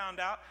also found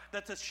out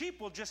that the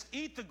sheep will just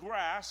eat the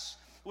grass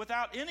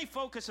without any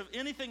focus of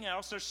anything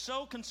else. They're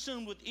so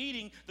consumed with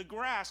eating the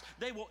grass,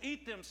 they will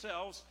eat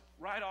themselves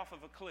right off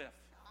of a cliff.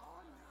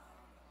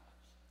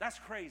 That's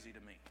crazy to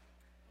me.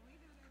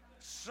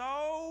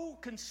 So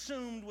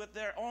consumed with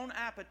their own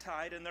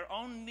appetite and their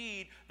own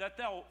need that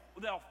they'll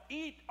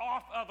eat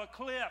off of a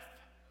cliff.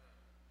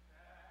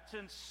 It's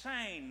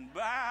insane.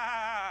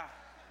 Bah!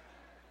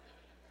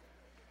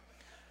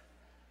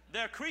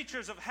 They're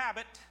creatures of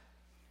habit,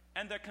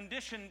 and they're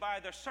conditioned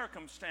by their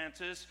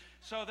circumstances,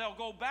 so they'll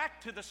go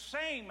back to the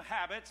same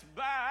habits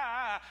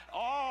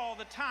all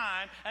the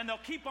time, and they'll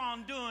keep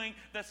on doing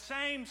the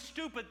same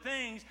stupid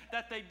things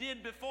that they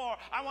did before.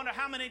 I wonder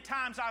how many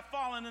times I've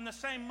fallen in the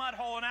same mud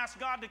hole and asked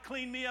God to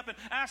clean me up and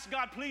asked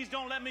God, please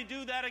don't let me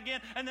do that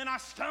again, and then I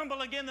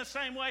stumble again the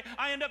same way.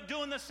 I end up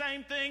doing the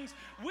same things.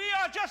 We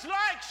are just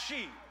like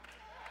sheep.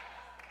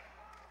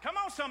 Come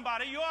on,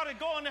 somebody. You ought to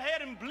go on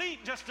ahead and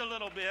bleat just a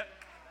little bit.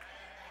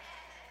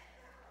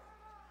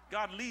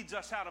 God leads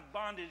us out of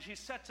bondage. He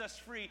sets us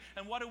free.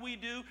 And what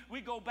do?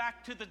 We go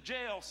back to the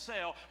jail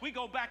cell. We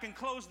go back and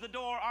close the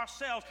door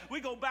ourselves.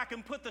 We go back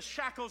and put the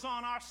shackles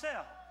on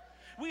ourselves.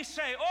 We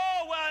say,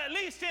 oh, well, at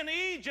least in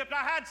Egypt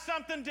I had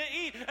something to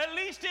eat. At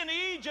least in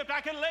Egypt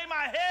I can lay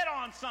my head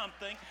on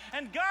something.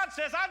 And God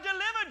says, I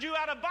delivered you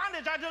out of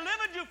bondage. I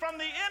delivered you from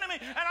the enemy.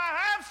 And I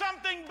have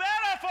something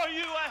better for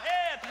you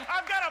ahead.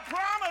 I've got a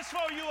promise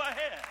for you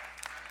ahead.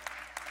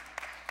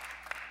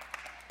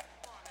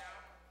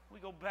 We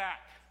go back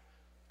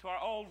to our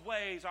old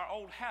ways, our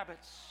old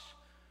habits.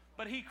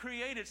 But he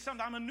created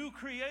something. I'm a new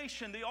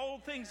creation. The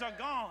old things are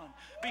gone.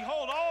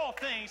 Behold, all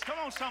things, come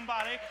on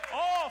somebody,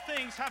 all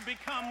things have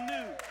become new.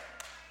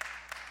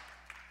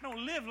 I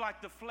don't live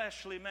like the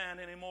fleshly man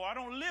anymore. I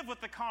don't live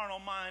with the carnal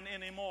mind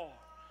anymore.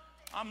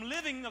 I'm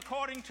living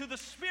according to the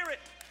Spirit.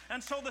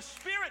 And so the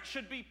Spirit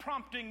should be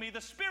prompting me.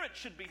 The Spirit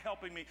should be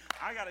helping me.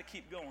 I got to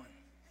keep going.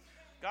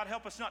 God,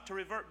 help us not to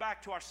revert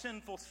back to our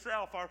sinful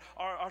self,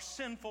 our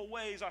sinful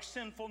ways, our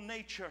sinful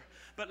nature.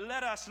 But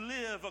let us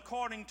live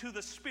according to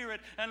the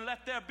Spirit, and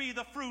let there be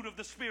the fruit of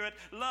the Spirit: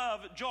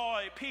 love,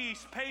 joy,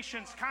 peace,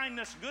 patience,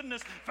 kindness,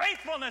 goodness,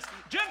 faithfulness,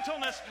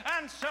 gentleness,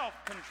 and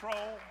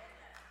self-control.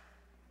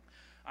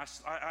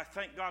 I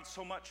thank God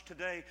so much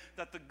today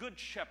that the Good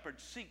Shepherd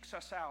seeks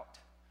us out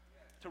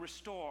to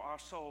restore our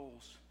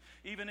souls.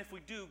 Even if we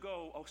do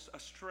go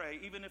astray,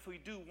 even if we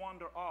do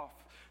wander off,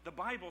 the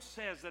Bible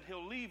says that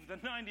He'll leave the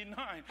 99.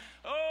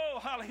 Oh,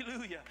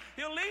 hallelujah.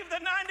 He'll leave the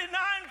 99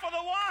 for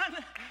the one.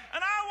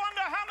 And I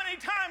wonder how many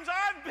times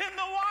I've been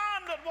the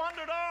one that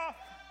wandered off.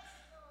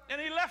 And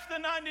He left the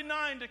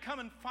 99 to come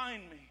and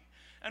find me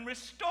and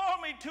restore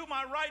me to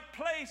my right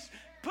place,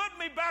 put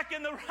me back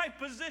in the right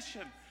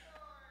position.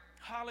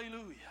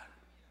 Hallelujah.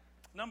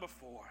 Number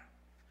 4,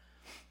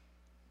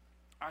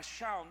 I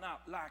shall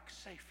not lack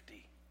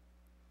safety.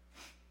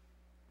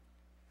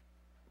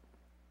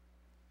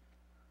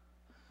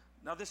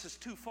 Now, this is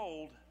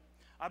twofold.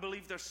 I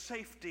believe there's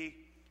safety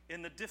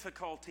in the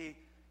difficulty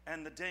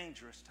and the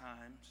dangerous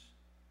times.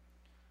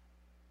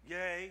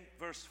 Yea,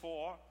 verse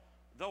 4,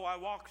 though I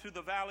walk through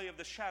the valley of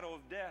the shadow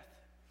of death,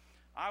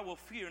 I will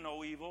fear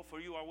no evil, for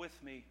you are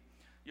with me.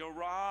 Your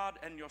rod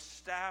and your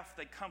staff,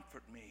 they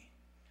comfort me.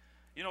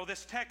 You know,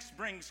 this text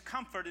brings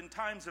comfort in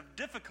times of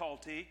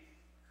difficulty,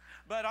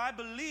 but I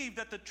believe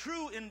that the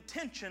true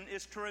intention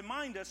is to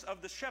remind us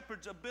of the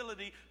shepherd's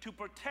ability to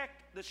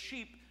protect the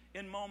sheep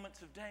in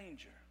moments of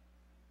danger.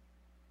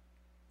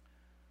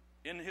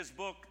 In his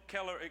book,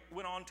 Keller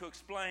went on to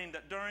explain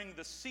that during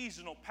the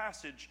seasonal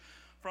passage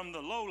from the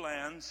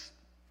lowlands,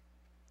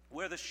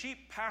 where the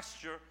sheep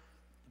pasture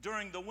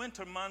during the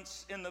winter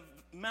months in the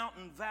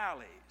mountain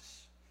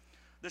valleys,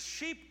 the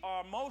sheep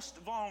are most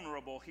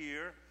vulnerable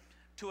here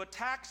to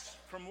attacks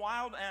from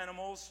wild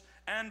animals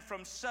and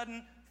from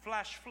sudden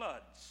flash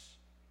floods.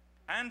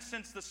 And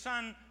since the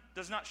sun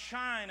does not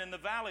shine in the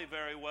valley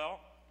very well,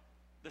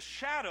 the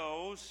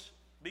shadows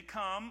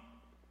become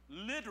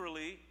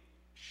literally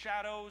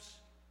shadows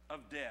of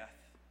death.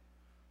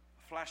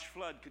 A flash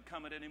flood could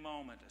come at any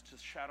moment. It's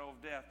a shadow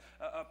of death.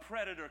 A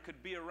predator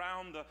could be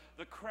around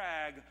the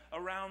crag,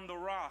 around the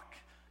rock.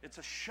 It's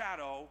a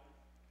shadow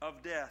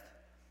of death.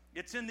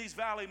 It's in these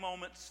valley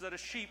moments that a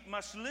sheep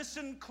must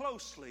listen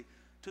closely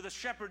to the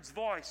shepherd's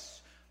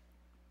voice,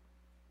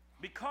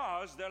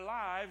 because their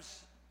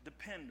lives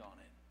depend on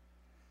it.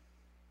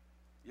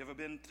 You ever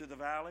been to the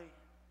valley?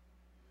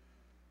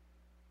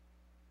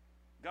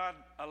 God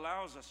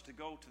allows us to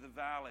go to the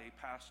valley,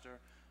 Pastor,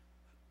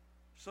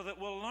 so that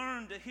we'll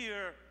learn to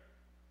hear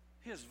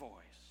His voice.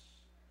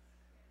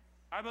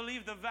 I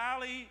believe the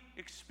valley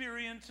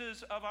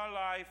experiences of our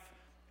life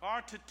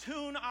are to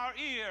tune our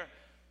ear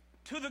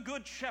to the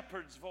Good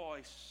Shepherd's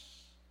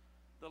voice.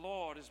 The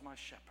Lord is my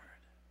shepherd.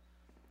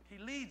 He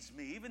leads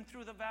me even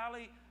through the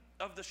valley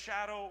of the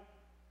shadow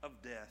of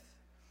death.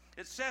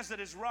 It says that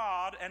His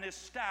rod and His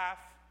staff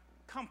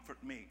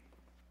comfort me.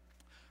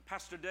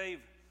 Pastor Dave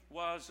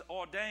was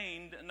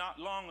ordained not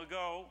long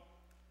ago,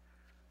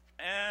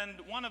 and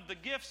one of the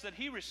gifts that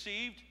he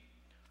received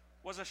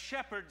was a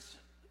shepherd's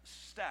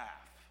staff.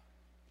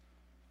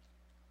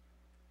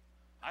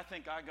 I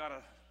think I got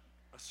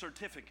a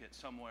certificate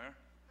somewhere.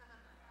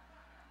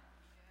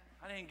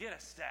 I didn't get a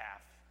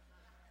staff.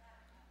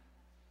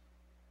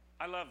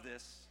 I love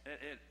this.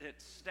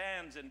 It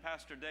stands in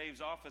Pastor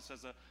Dave's office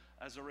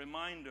as a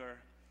reminder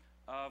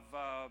of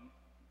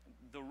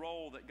the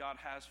role that God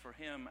has for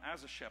him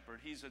as a shepherd.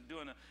 He's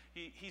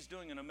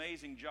doing an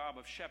amazing job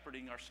of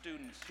shepherding our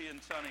students, he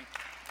and Sonny.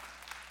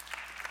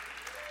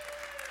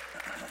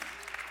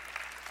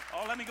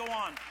 Oh, let me go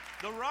on.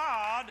 The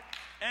rod,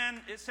 and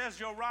it says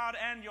your rod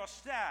and your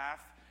staff,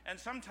 and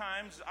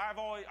sometimes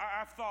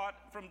I've thought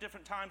from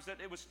different times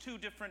that it was two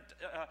different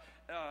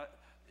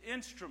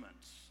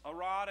instruments, a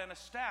rod and a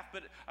staff,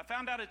 but I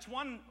found out it's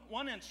one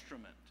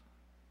instrument,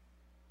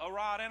 a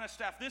rod and a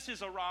staff. This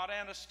is a rod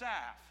and a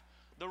staff.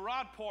 The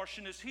rod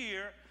portion is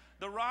here.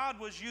 The rod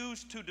was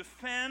used to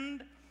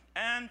defend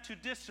and to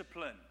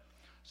discipline.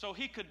 So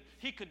he could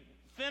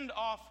fend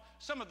off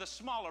some of the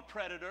smaller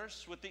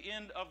predators with the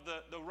end of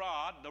the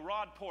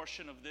rod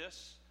portion of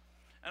this.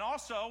 And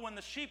also, when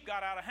the sheep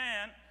got out of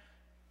hand,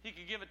 he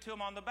could give it to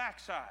them on the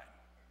backside.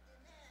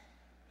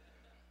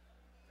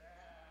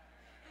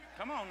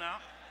 Come on now.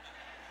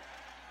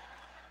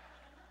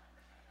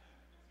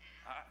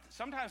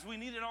 Sometimes we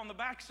need it on the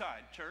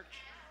backside, church.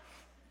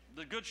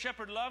 The Good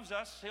Shepherd loves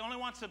us. He only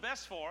wants the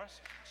best for us.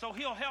 So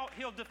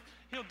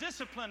he'll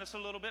discipline us a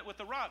little bit with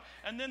the rod.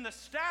 And then the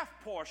staff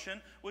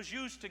portion was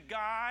used to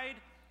guide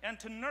and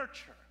to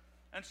nurture.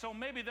 And so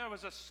maybe there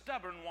was a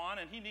stubborn one,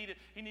 and he needed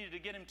to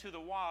get him to the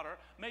water.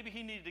 Maybe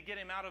he needed to get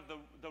him out of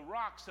the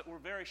rocks that were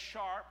very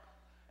sharp,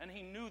 and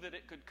he knew that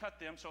it could cut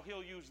them, so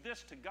he'll use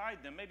this to guide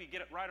them, maybe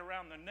get it right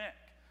around their neck.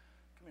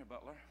 Come here,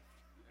 Butler.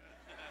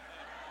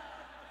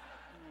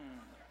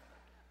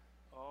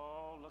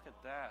 Oh, look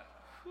at that.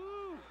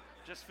 Whew.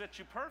 Just fits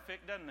you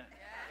perfect, doesn't it?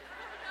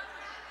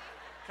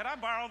 Could I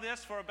borrow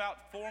this for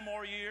about 4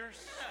 more years?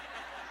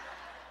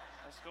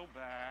 Let's go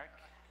back.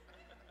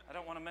 I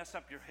don't want to mess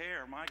up your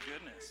hair, my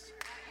goodness.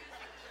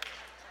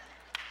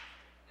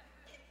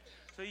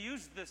 So he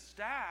used the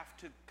staff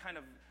to kind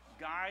of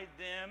guide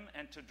them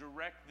and to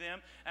direct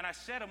them. And I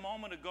said a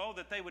moment ago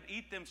that they would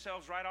eat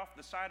themselves right off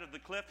the side of the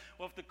cliff.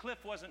 Well, if the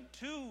cliff wasn't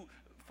too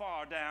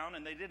far down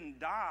and they didn't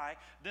die,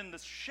 then the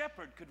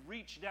shepherd could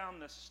reach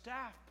down the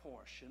staff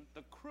portion,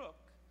 the crook,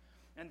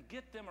 and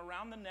get them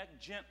around the neck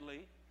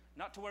gently,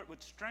 not to where it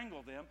would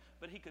strangle them,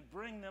 but he could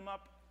bring them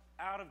up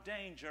out of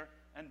danger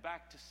and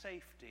back to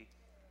safety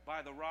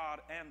by the rod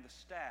and the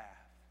staff.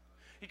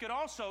 He could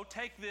also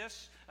take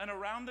this and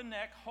around the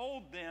neck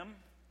hold them.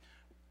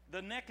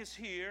 The neck is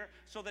here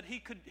so that he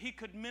could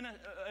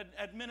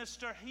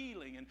administer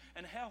healing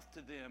and health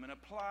to them and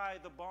apply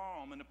the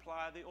balm and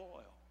apply the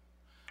oil.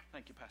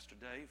 Thank you, Pastor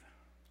Dave.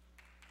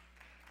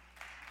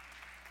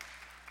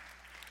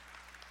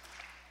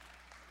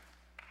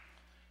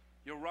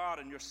 Your rod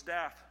and your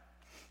staff,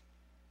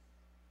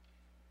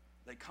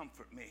 they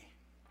comfort me.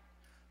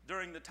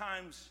 During the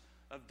times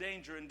of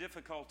danger and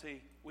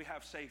difficulty, we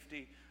have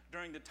safety.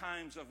 During the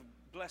times of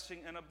blessing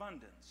and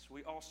abundance,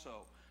 we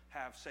also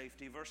have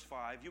safety. Verse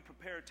 5, you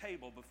prepare a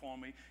table before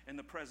me in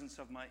the presence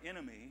of my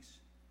enemies.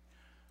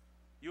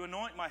 You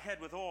anoint my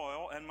head with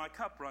oil, and my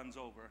cup runs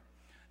over.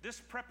 This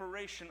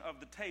preparation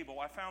of the table,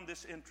 I found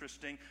this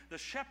interesting. The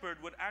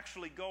shepherd would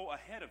actually go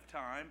ahead of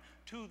time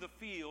to the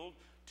field,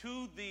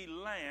 to the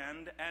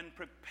land, and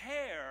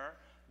prepare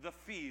the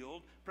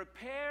field,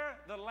 prepare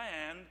the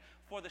land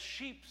for the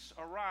sheep's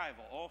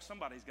arrival. Oh,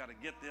 somebody's got to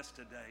get this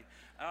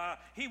today.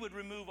 He would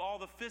remove all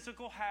the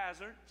physical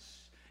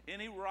hazards,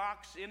 any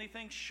rocks,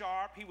 anything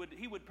sharp. He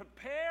would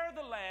prepare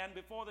the land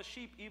before the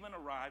sheep even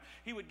arrived.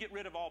 He would get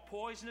rid of all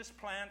poisonous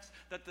plants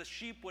that the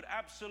sheep would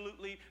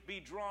absolutely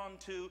be drawn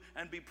to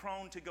and be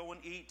prone to go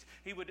and eat.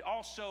 He would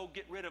also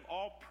get rid of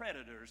all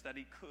predators that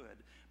he could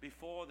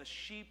before the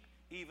sheep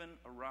even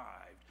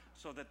arrived,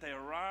 so that they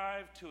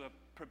arrived to a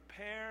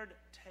prepared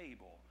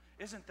table.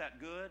 Isn't that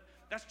good?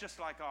 That's just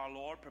like our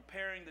Lord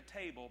preparing the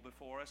table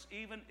before us,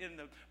 even in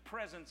the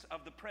presence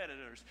of the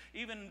predators,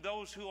 even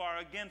those who are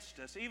against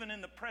us, even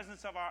in the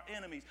presence of our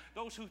enemies,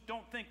 those who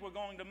don't think we're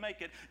going to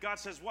make it. God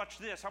says, watch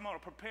this. I'm going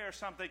to prepare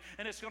something,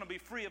 and it's going to be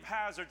free of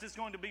hazards. It's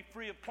going to be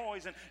free of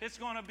poison. It's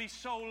going to be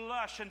so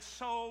lush and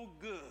so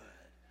good.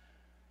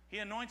 He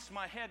anoints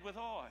my head with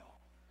oil.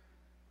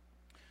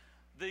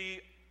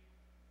 The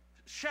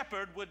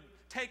shepherd would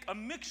take a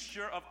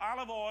mixture of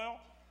olive oil,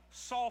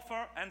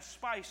 sulfur, and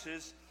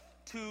spices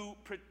to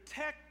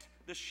protect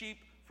the sheep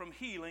from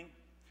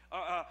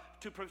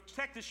to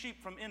protect the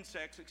sheep from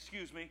insects,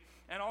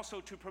 and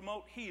also to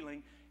promote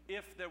healing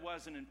if there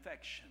was an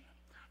infection.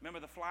 Remember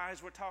the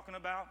flies we're talking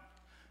about?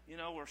 You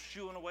know, we're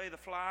shooing away the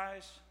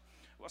flies.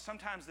 Well,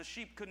 sometimes the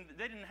sheep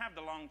they didn't have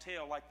the long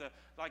tail like the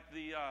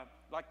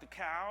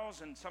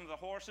cows and some of the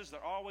horses.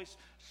 They're always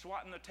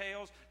swatting their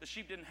tails. The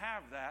sheep didn't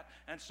have that,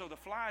 and so the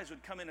flies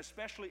would come in,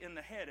 especially in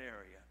the head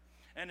area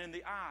and in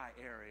the eye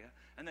area,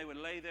 and they would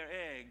lay their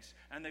eggs,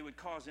 and they would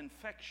cause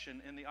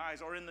infection in the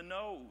eyes or in the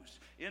nose,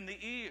 in the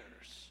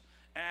ears,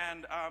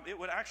 and it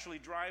would actually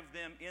drive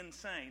them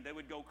insane. They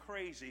would go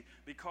crazy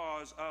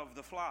because of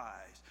the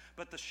flies.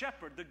 But the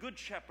shepherd, the good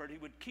shepherd, he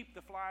would keep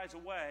the flies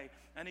away,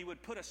 and he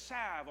would put a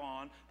salve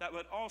on that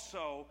would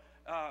also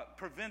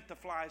prevent the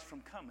flies from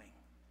coming,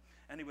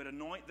 and he would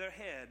anoint their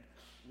head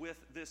with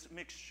this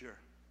mixture.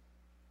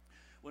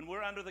 When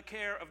we're under the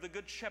care of the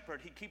good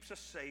shepherd, he keeps us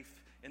safe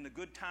in the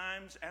good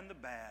times and the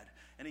bad,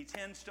 and he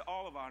tends to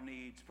all of our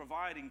needs,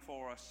 providing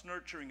for us,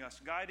 nurturing us,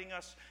 guiding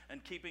us,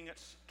 and keeping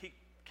us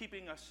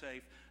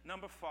safe.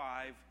 Number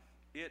 5,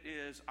 it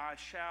is I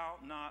shall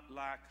not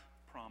lack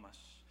promise.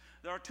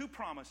 There are 2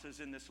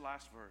 promises in this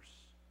last verse.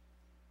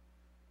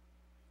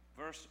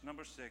 Verse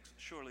number 6,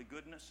 surely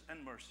goodness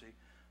and mercy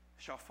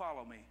shall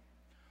follow me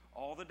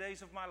all the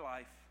days of my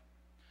life,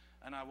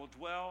 and I will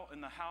dwell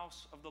in the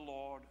house of the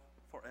Lord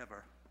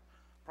forever.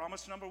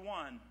 Promise number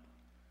 1,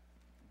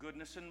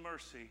 goodness and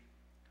mercy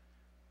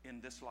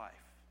in this life.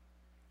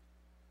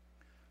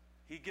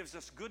 He gives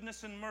us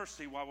goodness and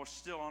mercy while we're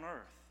still on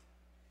earth.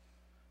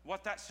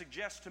 What that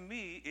suggests to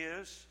me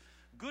is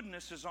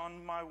goodness is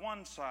on my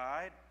one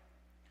side,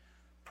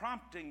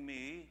 prompting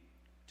me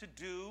to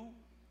do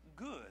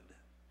good,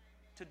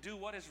 to do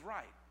what is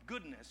right.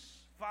 Goodness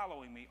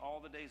following me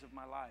all the days of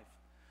my life.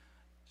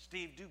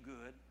 Steve, do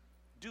good,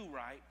 do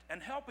right,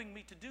 and helping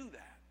me to do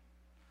that.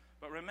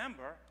 But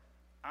remember,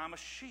 I'm a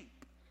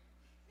sheep.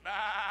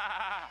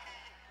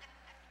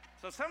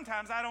 So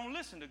sometimes I don't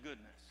listen to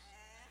goodness.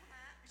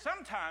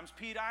 Sometimes,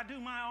 Pete, I do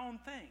my own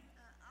thing.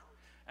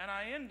 And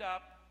I end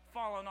up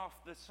falling off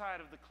the side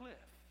of the cliff.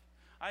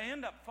 I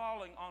end up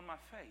falling on my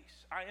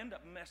face. I end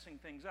up messing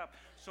things up.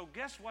 So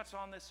guess what's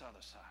on this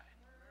other side?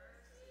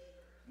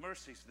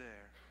 Mercy's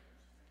there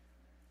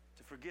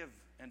to forgive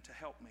and to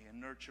help me and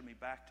nurture me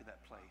back to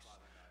that place.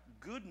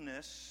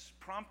 Goodness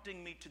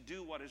prompting me to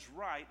do what is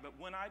right, but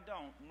when I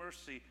don't,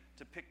 mercy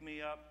to pick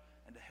me up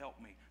and to help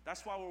me.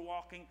 That's why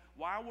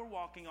while we're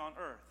walking on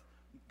earth,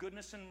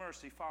 Goodness and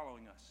mercy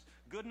following us.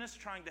 Goodness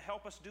trying to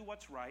help us do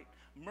what's right.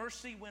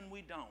 Mercy when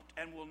we don't.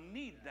 And we'll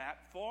need that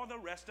for the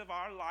rest of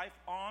our life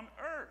on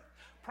earth.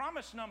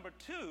 Promise number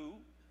 2.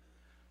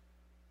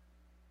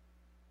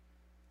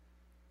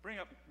 Bring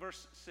up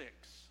verse 6. It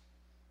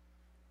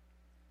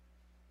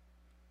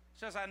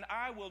says, and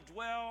I will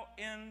dwell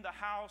in the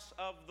house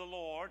of the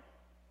Lord.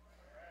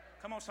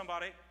 Come on,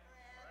 somebody.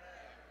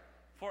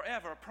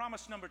 Forever.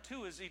 Promise number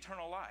 2 is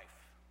eternal life.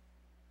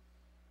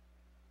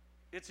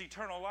 It's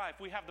eternal life.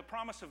 We have the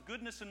promise of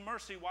goodness and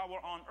mercy while we're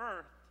on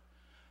earth,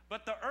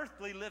 but the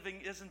earthly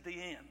living isn't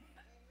the end.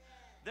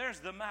 There's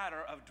the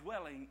matter of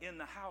dwelling in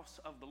the house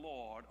of the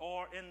Lord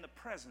or in the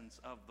presence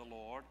of the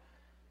Lord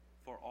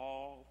for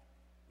all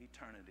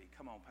eternity.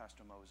 Come on,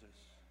 Pastor Moses.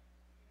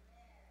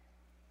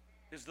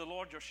 Is the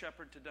Lord your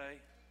shepherd today?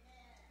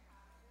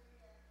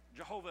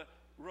 Jehovah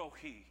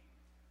Rohi.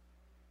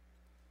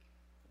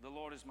 The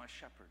Lord is my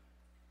shepherd,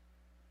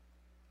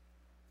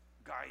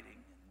 guiding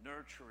and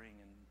nurturing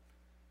and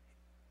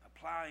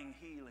applying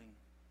healing,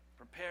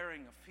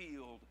 preparing a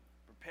field,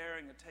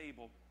 preparing a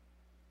table.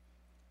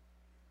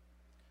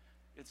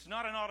 It's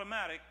not an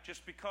automatic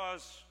just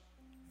because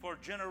for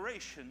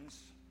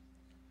generations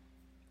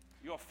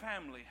your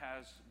family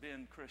has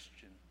been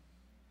Christian.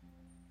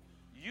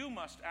 You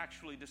must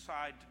actually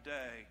decide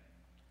today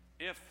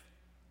if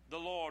the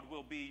Lord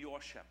will be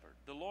your shepherd.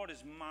 The Lord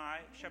is my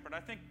shepherd.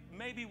 I think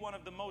maybe one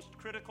of the most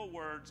critical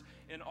words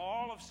in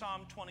all of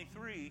Psalm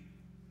 23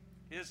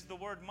 is the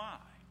word my.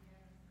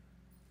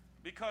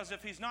 Because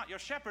if he's not your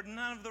shepherd,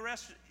 none of the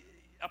rest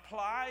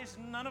applies,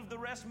 none of the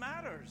rest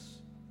matters.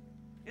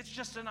 It's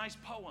just a nice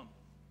poem.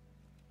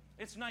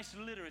 It's nice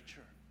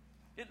literature.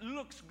 It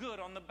looks good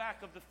on the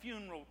back of the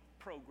funeral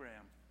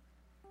program.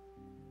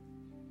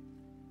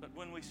 But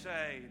when we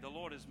say, the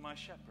Lord is my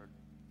shepherd,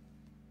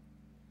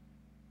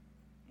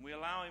 we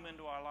allow him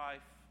into our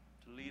life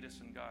to lead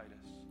us and guide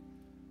us.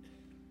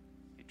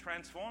 He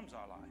transforms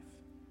our life.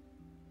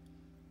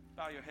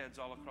 Bow your heads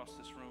all across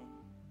this room.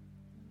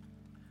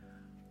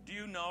 Do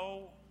you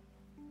know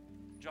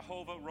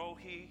Jehovah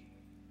Rohi?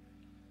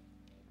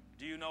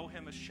 Do you know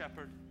him as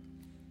shepherd?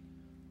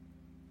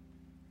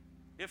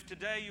 If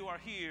today you are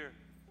here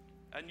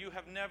and you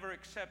have never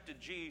accepted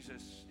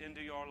Jesus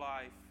into your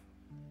life,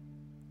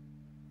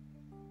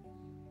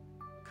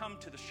 come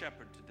to the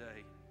shepherd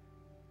today.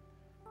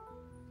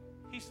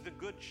 He's the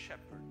good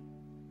shepherd.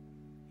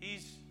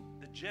 He's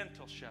the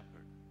gentle shepherd.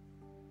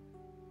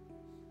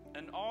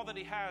 And all that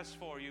he has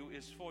for you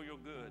is for your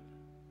good.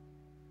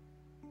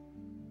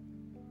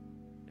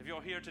 If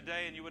you're here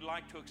today and you would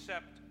like to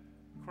accept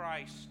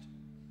Christ,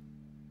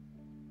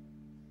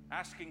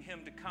 asking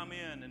him to come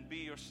in and be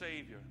your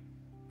Savior,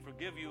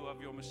 forgive you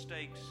of your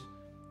mistakes,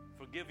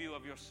 forgive you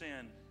of your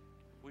sin,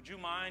 would you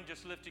mind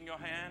just lifting your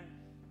hand?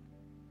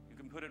 You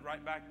can put it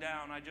right back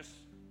down.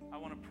 I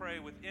want to pray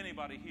with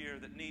anybody here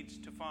that needs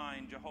to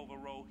find Jehovah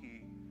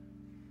Rohi,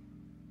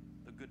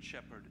 the Good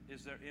Shepherd.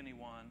 Is there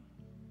anyone?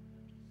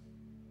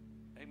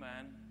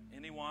 Amen.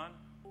 Anyone?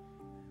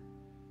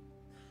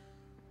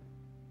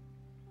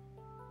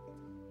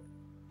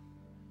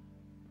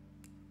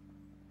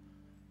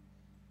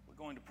 We're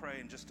going to pray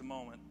in just a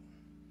moment.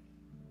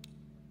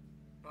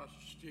 Pastor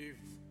Steve,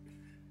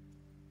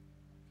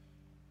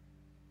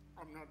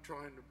 I'm not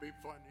trying to be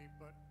funny,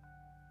 but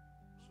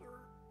is there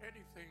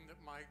anything that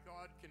my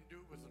God can do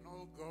with an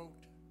old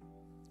goat?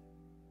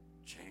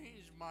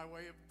 Change my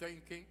way of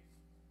thinking?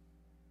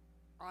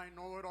 I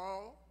know it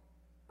all.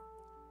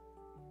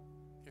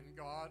 Can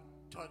God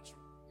touch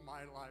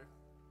my life?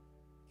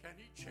 Can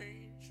he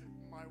change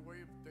my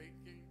way of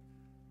thinking?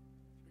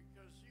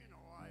 Because,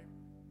 I'm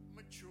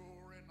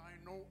mature and I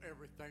know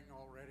everything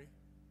already.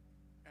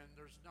 And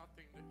there's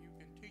nothing that you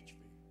can teach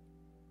me.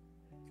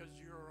 Because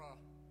you're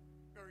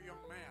a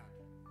young man.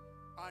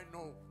 I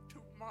know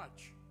too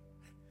much.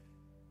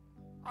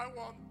 I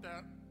want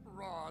that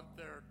rod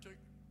there to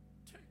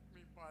take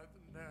me by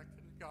the neck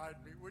and guide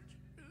me.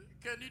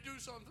 Can you do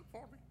something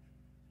for me?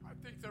 I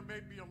think there may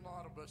be a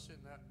lot of us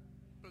in that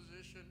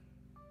position,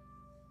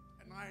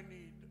 and I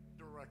need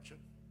direction.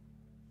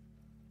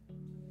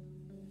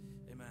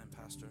 Amen,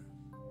 Pastor.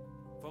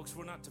 Folks,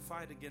 we're not to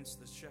fight against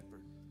the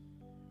shepherd.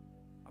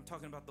 I'm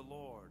talking about the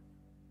Lord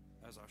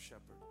as our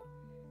shepherd.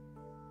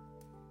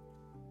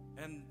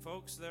 And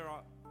folks, there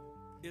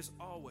is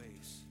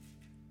always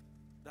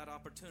that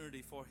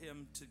opportunity for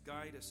him to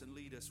guide us and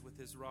lead us with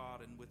his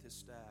rod and with his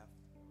staff.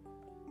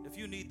 If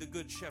you need the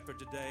good shepherd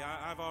today,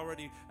 I've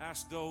already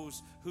asked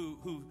those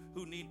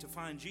who need to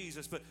find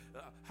Jesus, but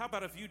how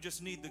about if you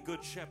just need the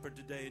good shepherd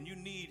today and you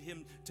need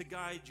him to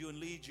guide you and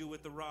lead you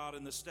with the rod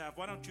and the staff?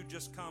 Why don't you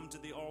just come to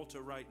the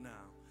altar right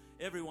now?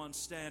 Everyone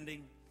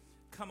standing.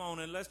 Come on,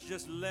 and let's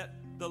just let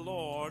the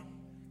Lord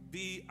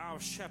be our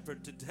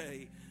shepherd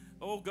today.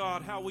 Oh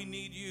God, how we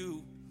need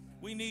you.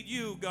 We need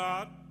you,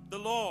 God, the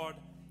Lord,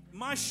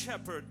 my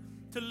shepherd,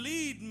 to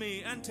lead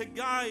me and to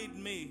guide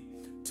me,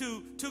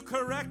 to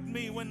correct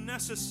me when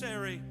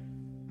necessary.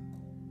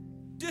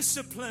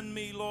 Discipline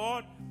me,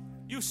 Lord.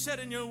 You said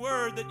in your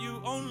word that you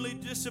only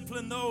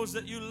discipline those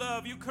that you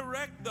love. You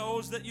correct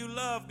those that you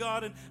love,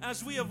 God. And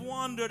as we have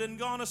wandered and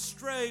gone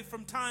astray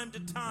from time to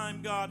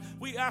time, God,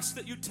 we ask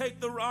that you take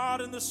the rod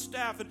and the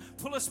staff and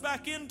pull us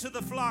back into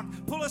the flock,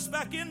 pull us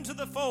back into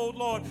the fold,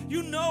 Lord.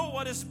 You know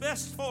what is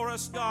best for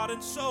us, God.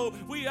 And so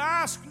we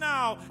ask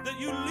now that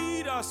you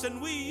lead us,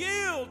 and we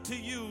yield to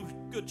you,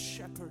 Good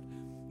Shepherd.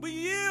 We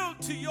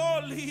yield to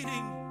your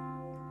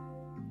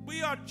leading.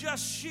 We are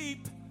just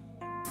sheep,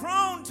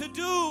 prone to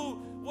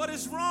do what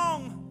is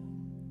wrong,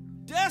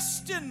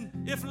 destined,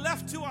 if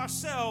left to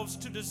ourselves,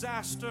 to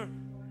disaster.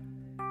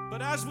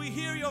 But as we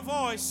hear your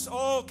voice,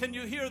 oh, can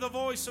you hear the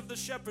voice of the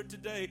shepherd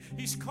today?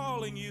 He's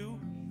calling you.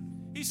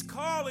 He's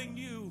calling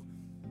you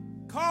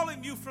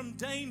from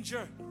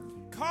danger,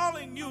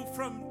 calling you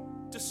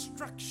from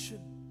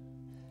destruction.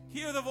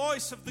 Hear the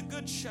voice of the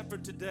good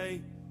shepherd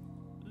today,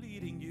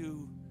 leading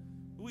you.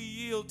 We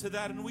yield to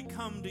that and we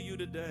come to you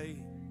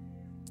today.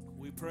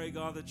 We pray,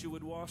 God, that you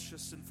would wash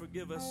us and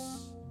forgive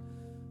us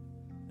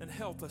and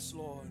help us,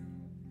 Lord.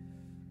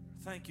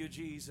 Thank you,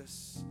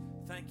 Jesus.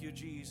 Thank you,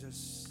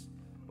 Jesus.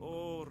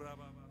 Oh,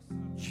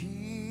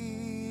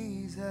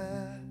 Jesus,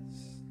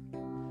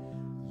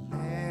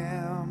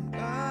 Lamb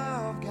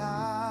of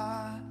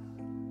God,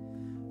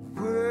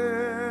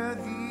 worthy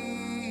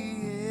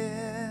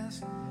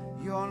is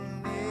your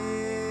name.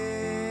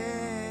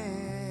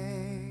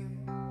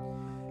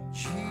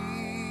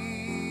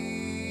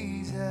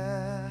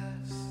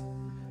 Jesus,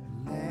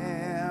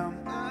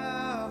 Lamb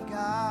of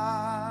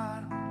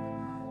God,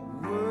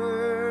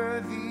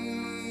 worthy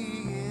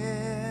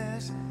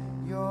is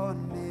your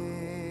name.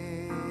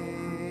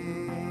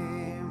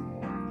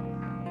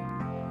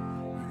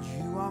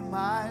 You are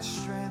my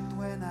strength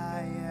when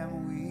I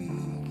am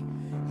weak.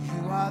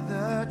 You are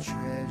the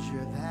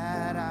treasure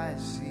that I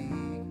seek.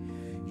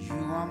 You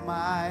are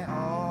my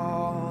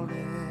all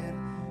in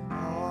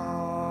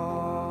all.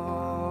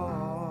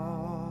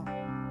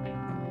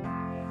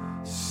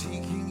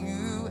 Seeking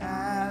you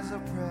as a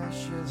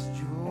precious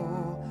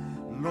jewel,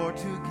 Lord,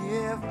 to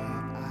give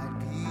up I'd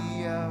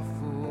be a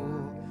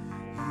fool.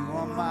 You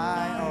are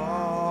my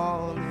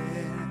all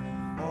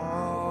in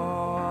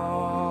all.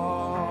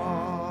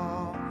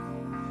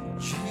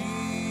 Jesus,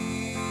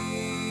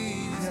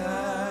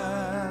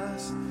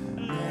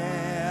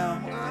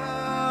 Lamb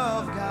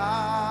of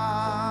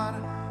God,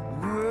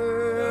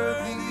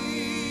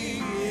 worthy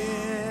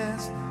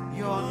is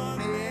your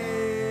name.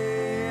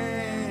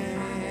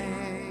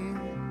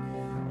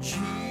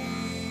 Jesus,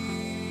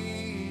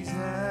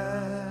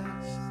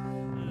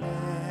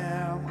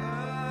 Lamb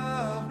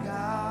of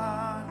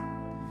God,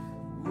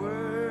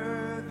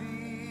 worthy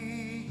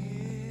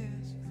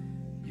is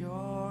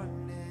your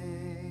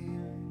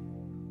name.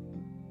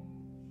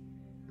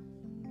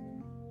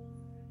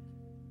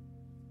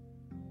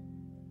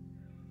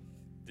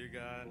 Dear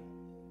God,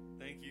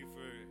 thank you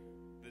for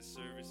this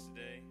service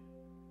today.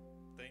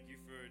 Thank you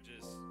for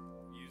just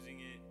using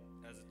it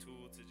as a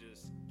tool to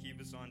just keep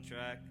us on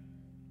track,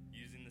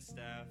 using the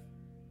staff,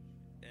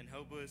 and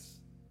help us,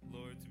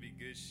 Lord, to be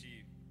good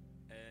sheep,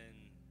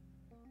 and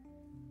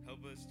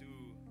help us to,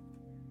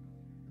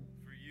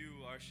 for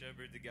you, our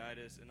shepherd, to guide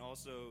us, and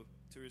also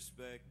to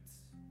respect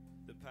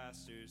the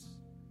pastors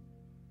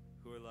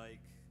who are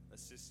like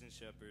assistant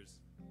shepherds.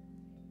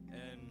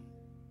 And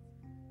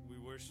we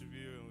worship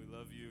you and we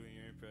love you, and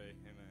you pray.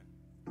 Amen.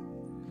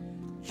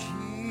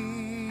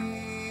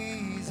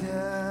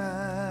 Jesus.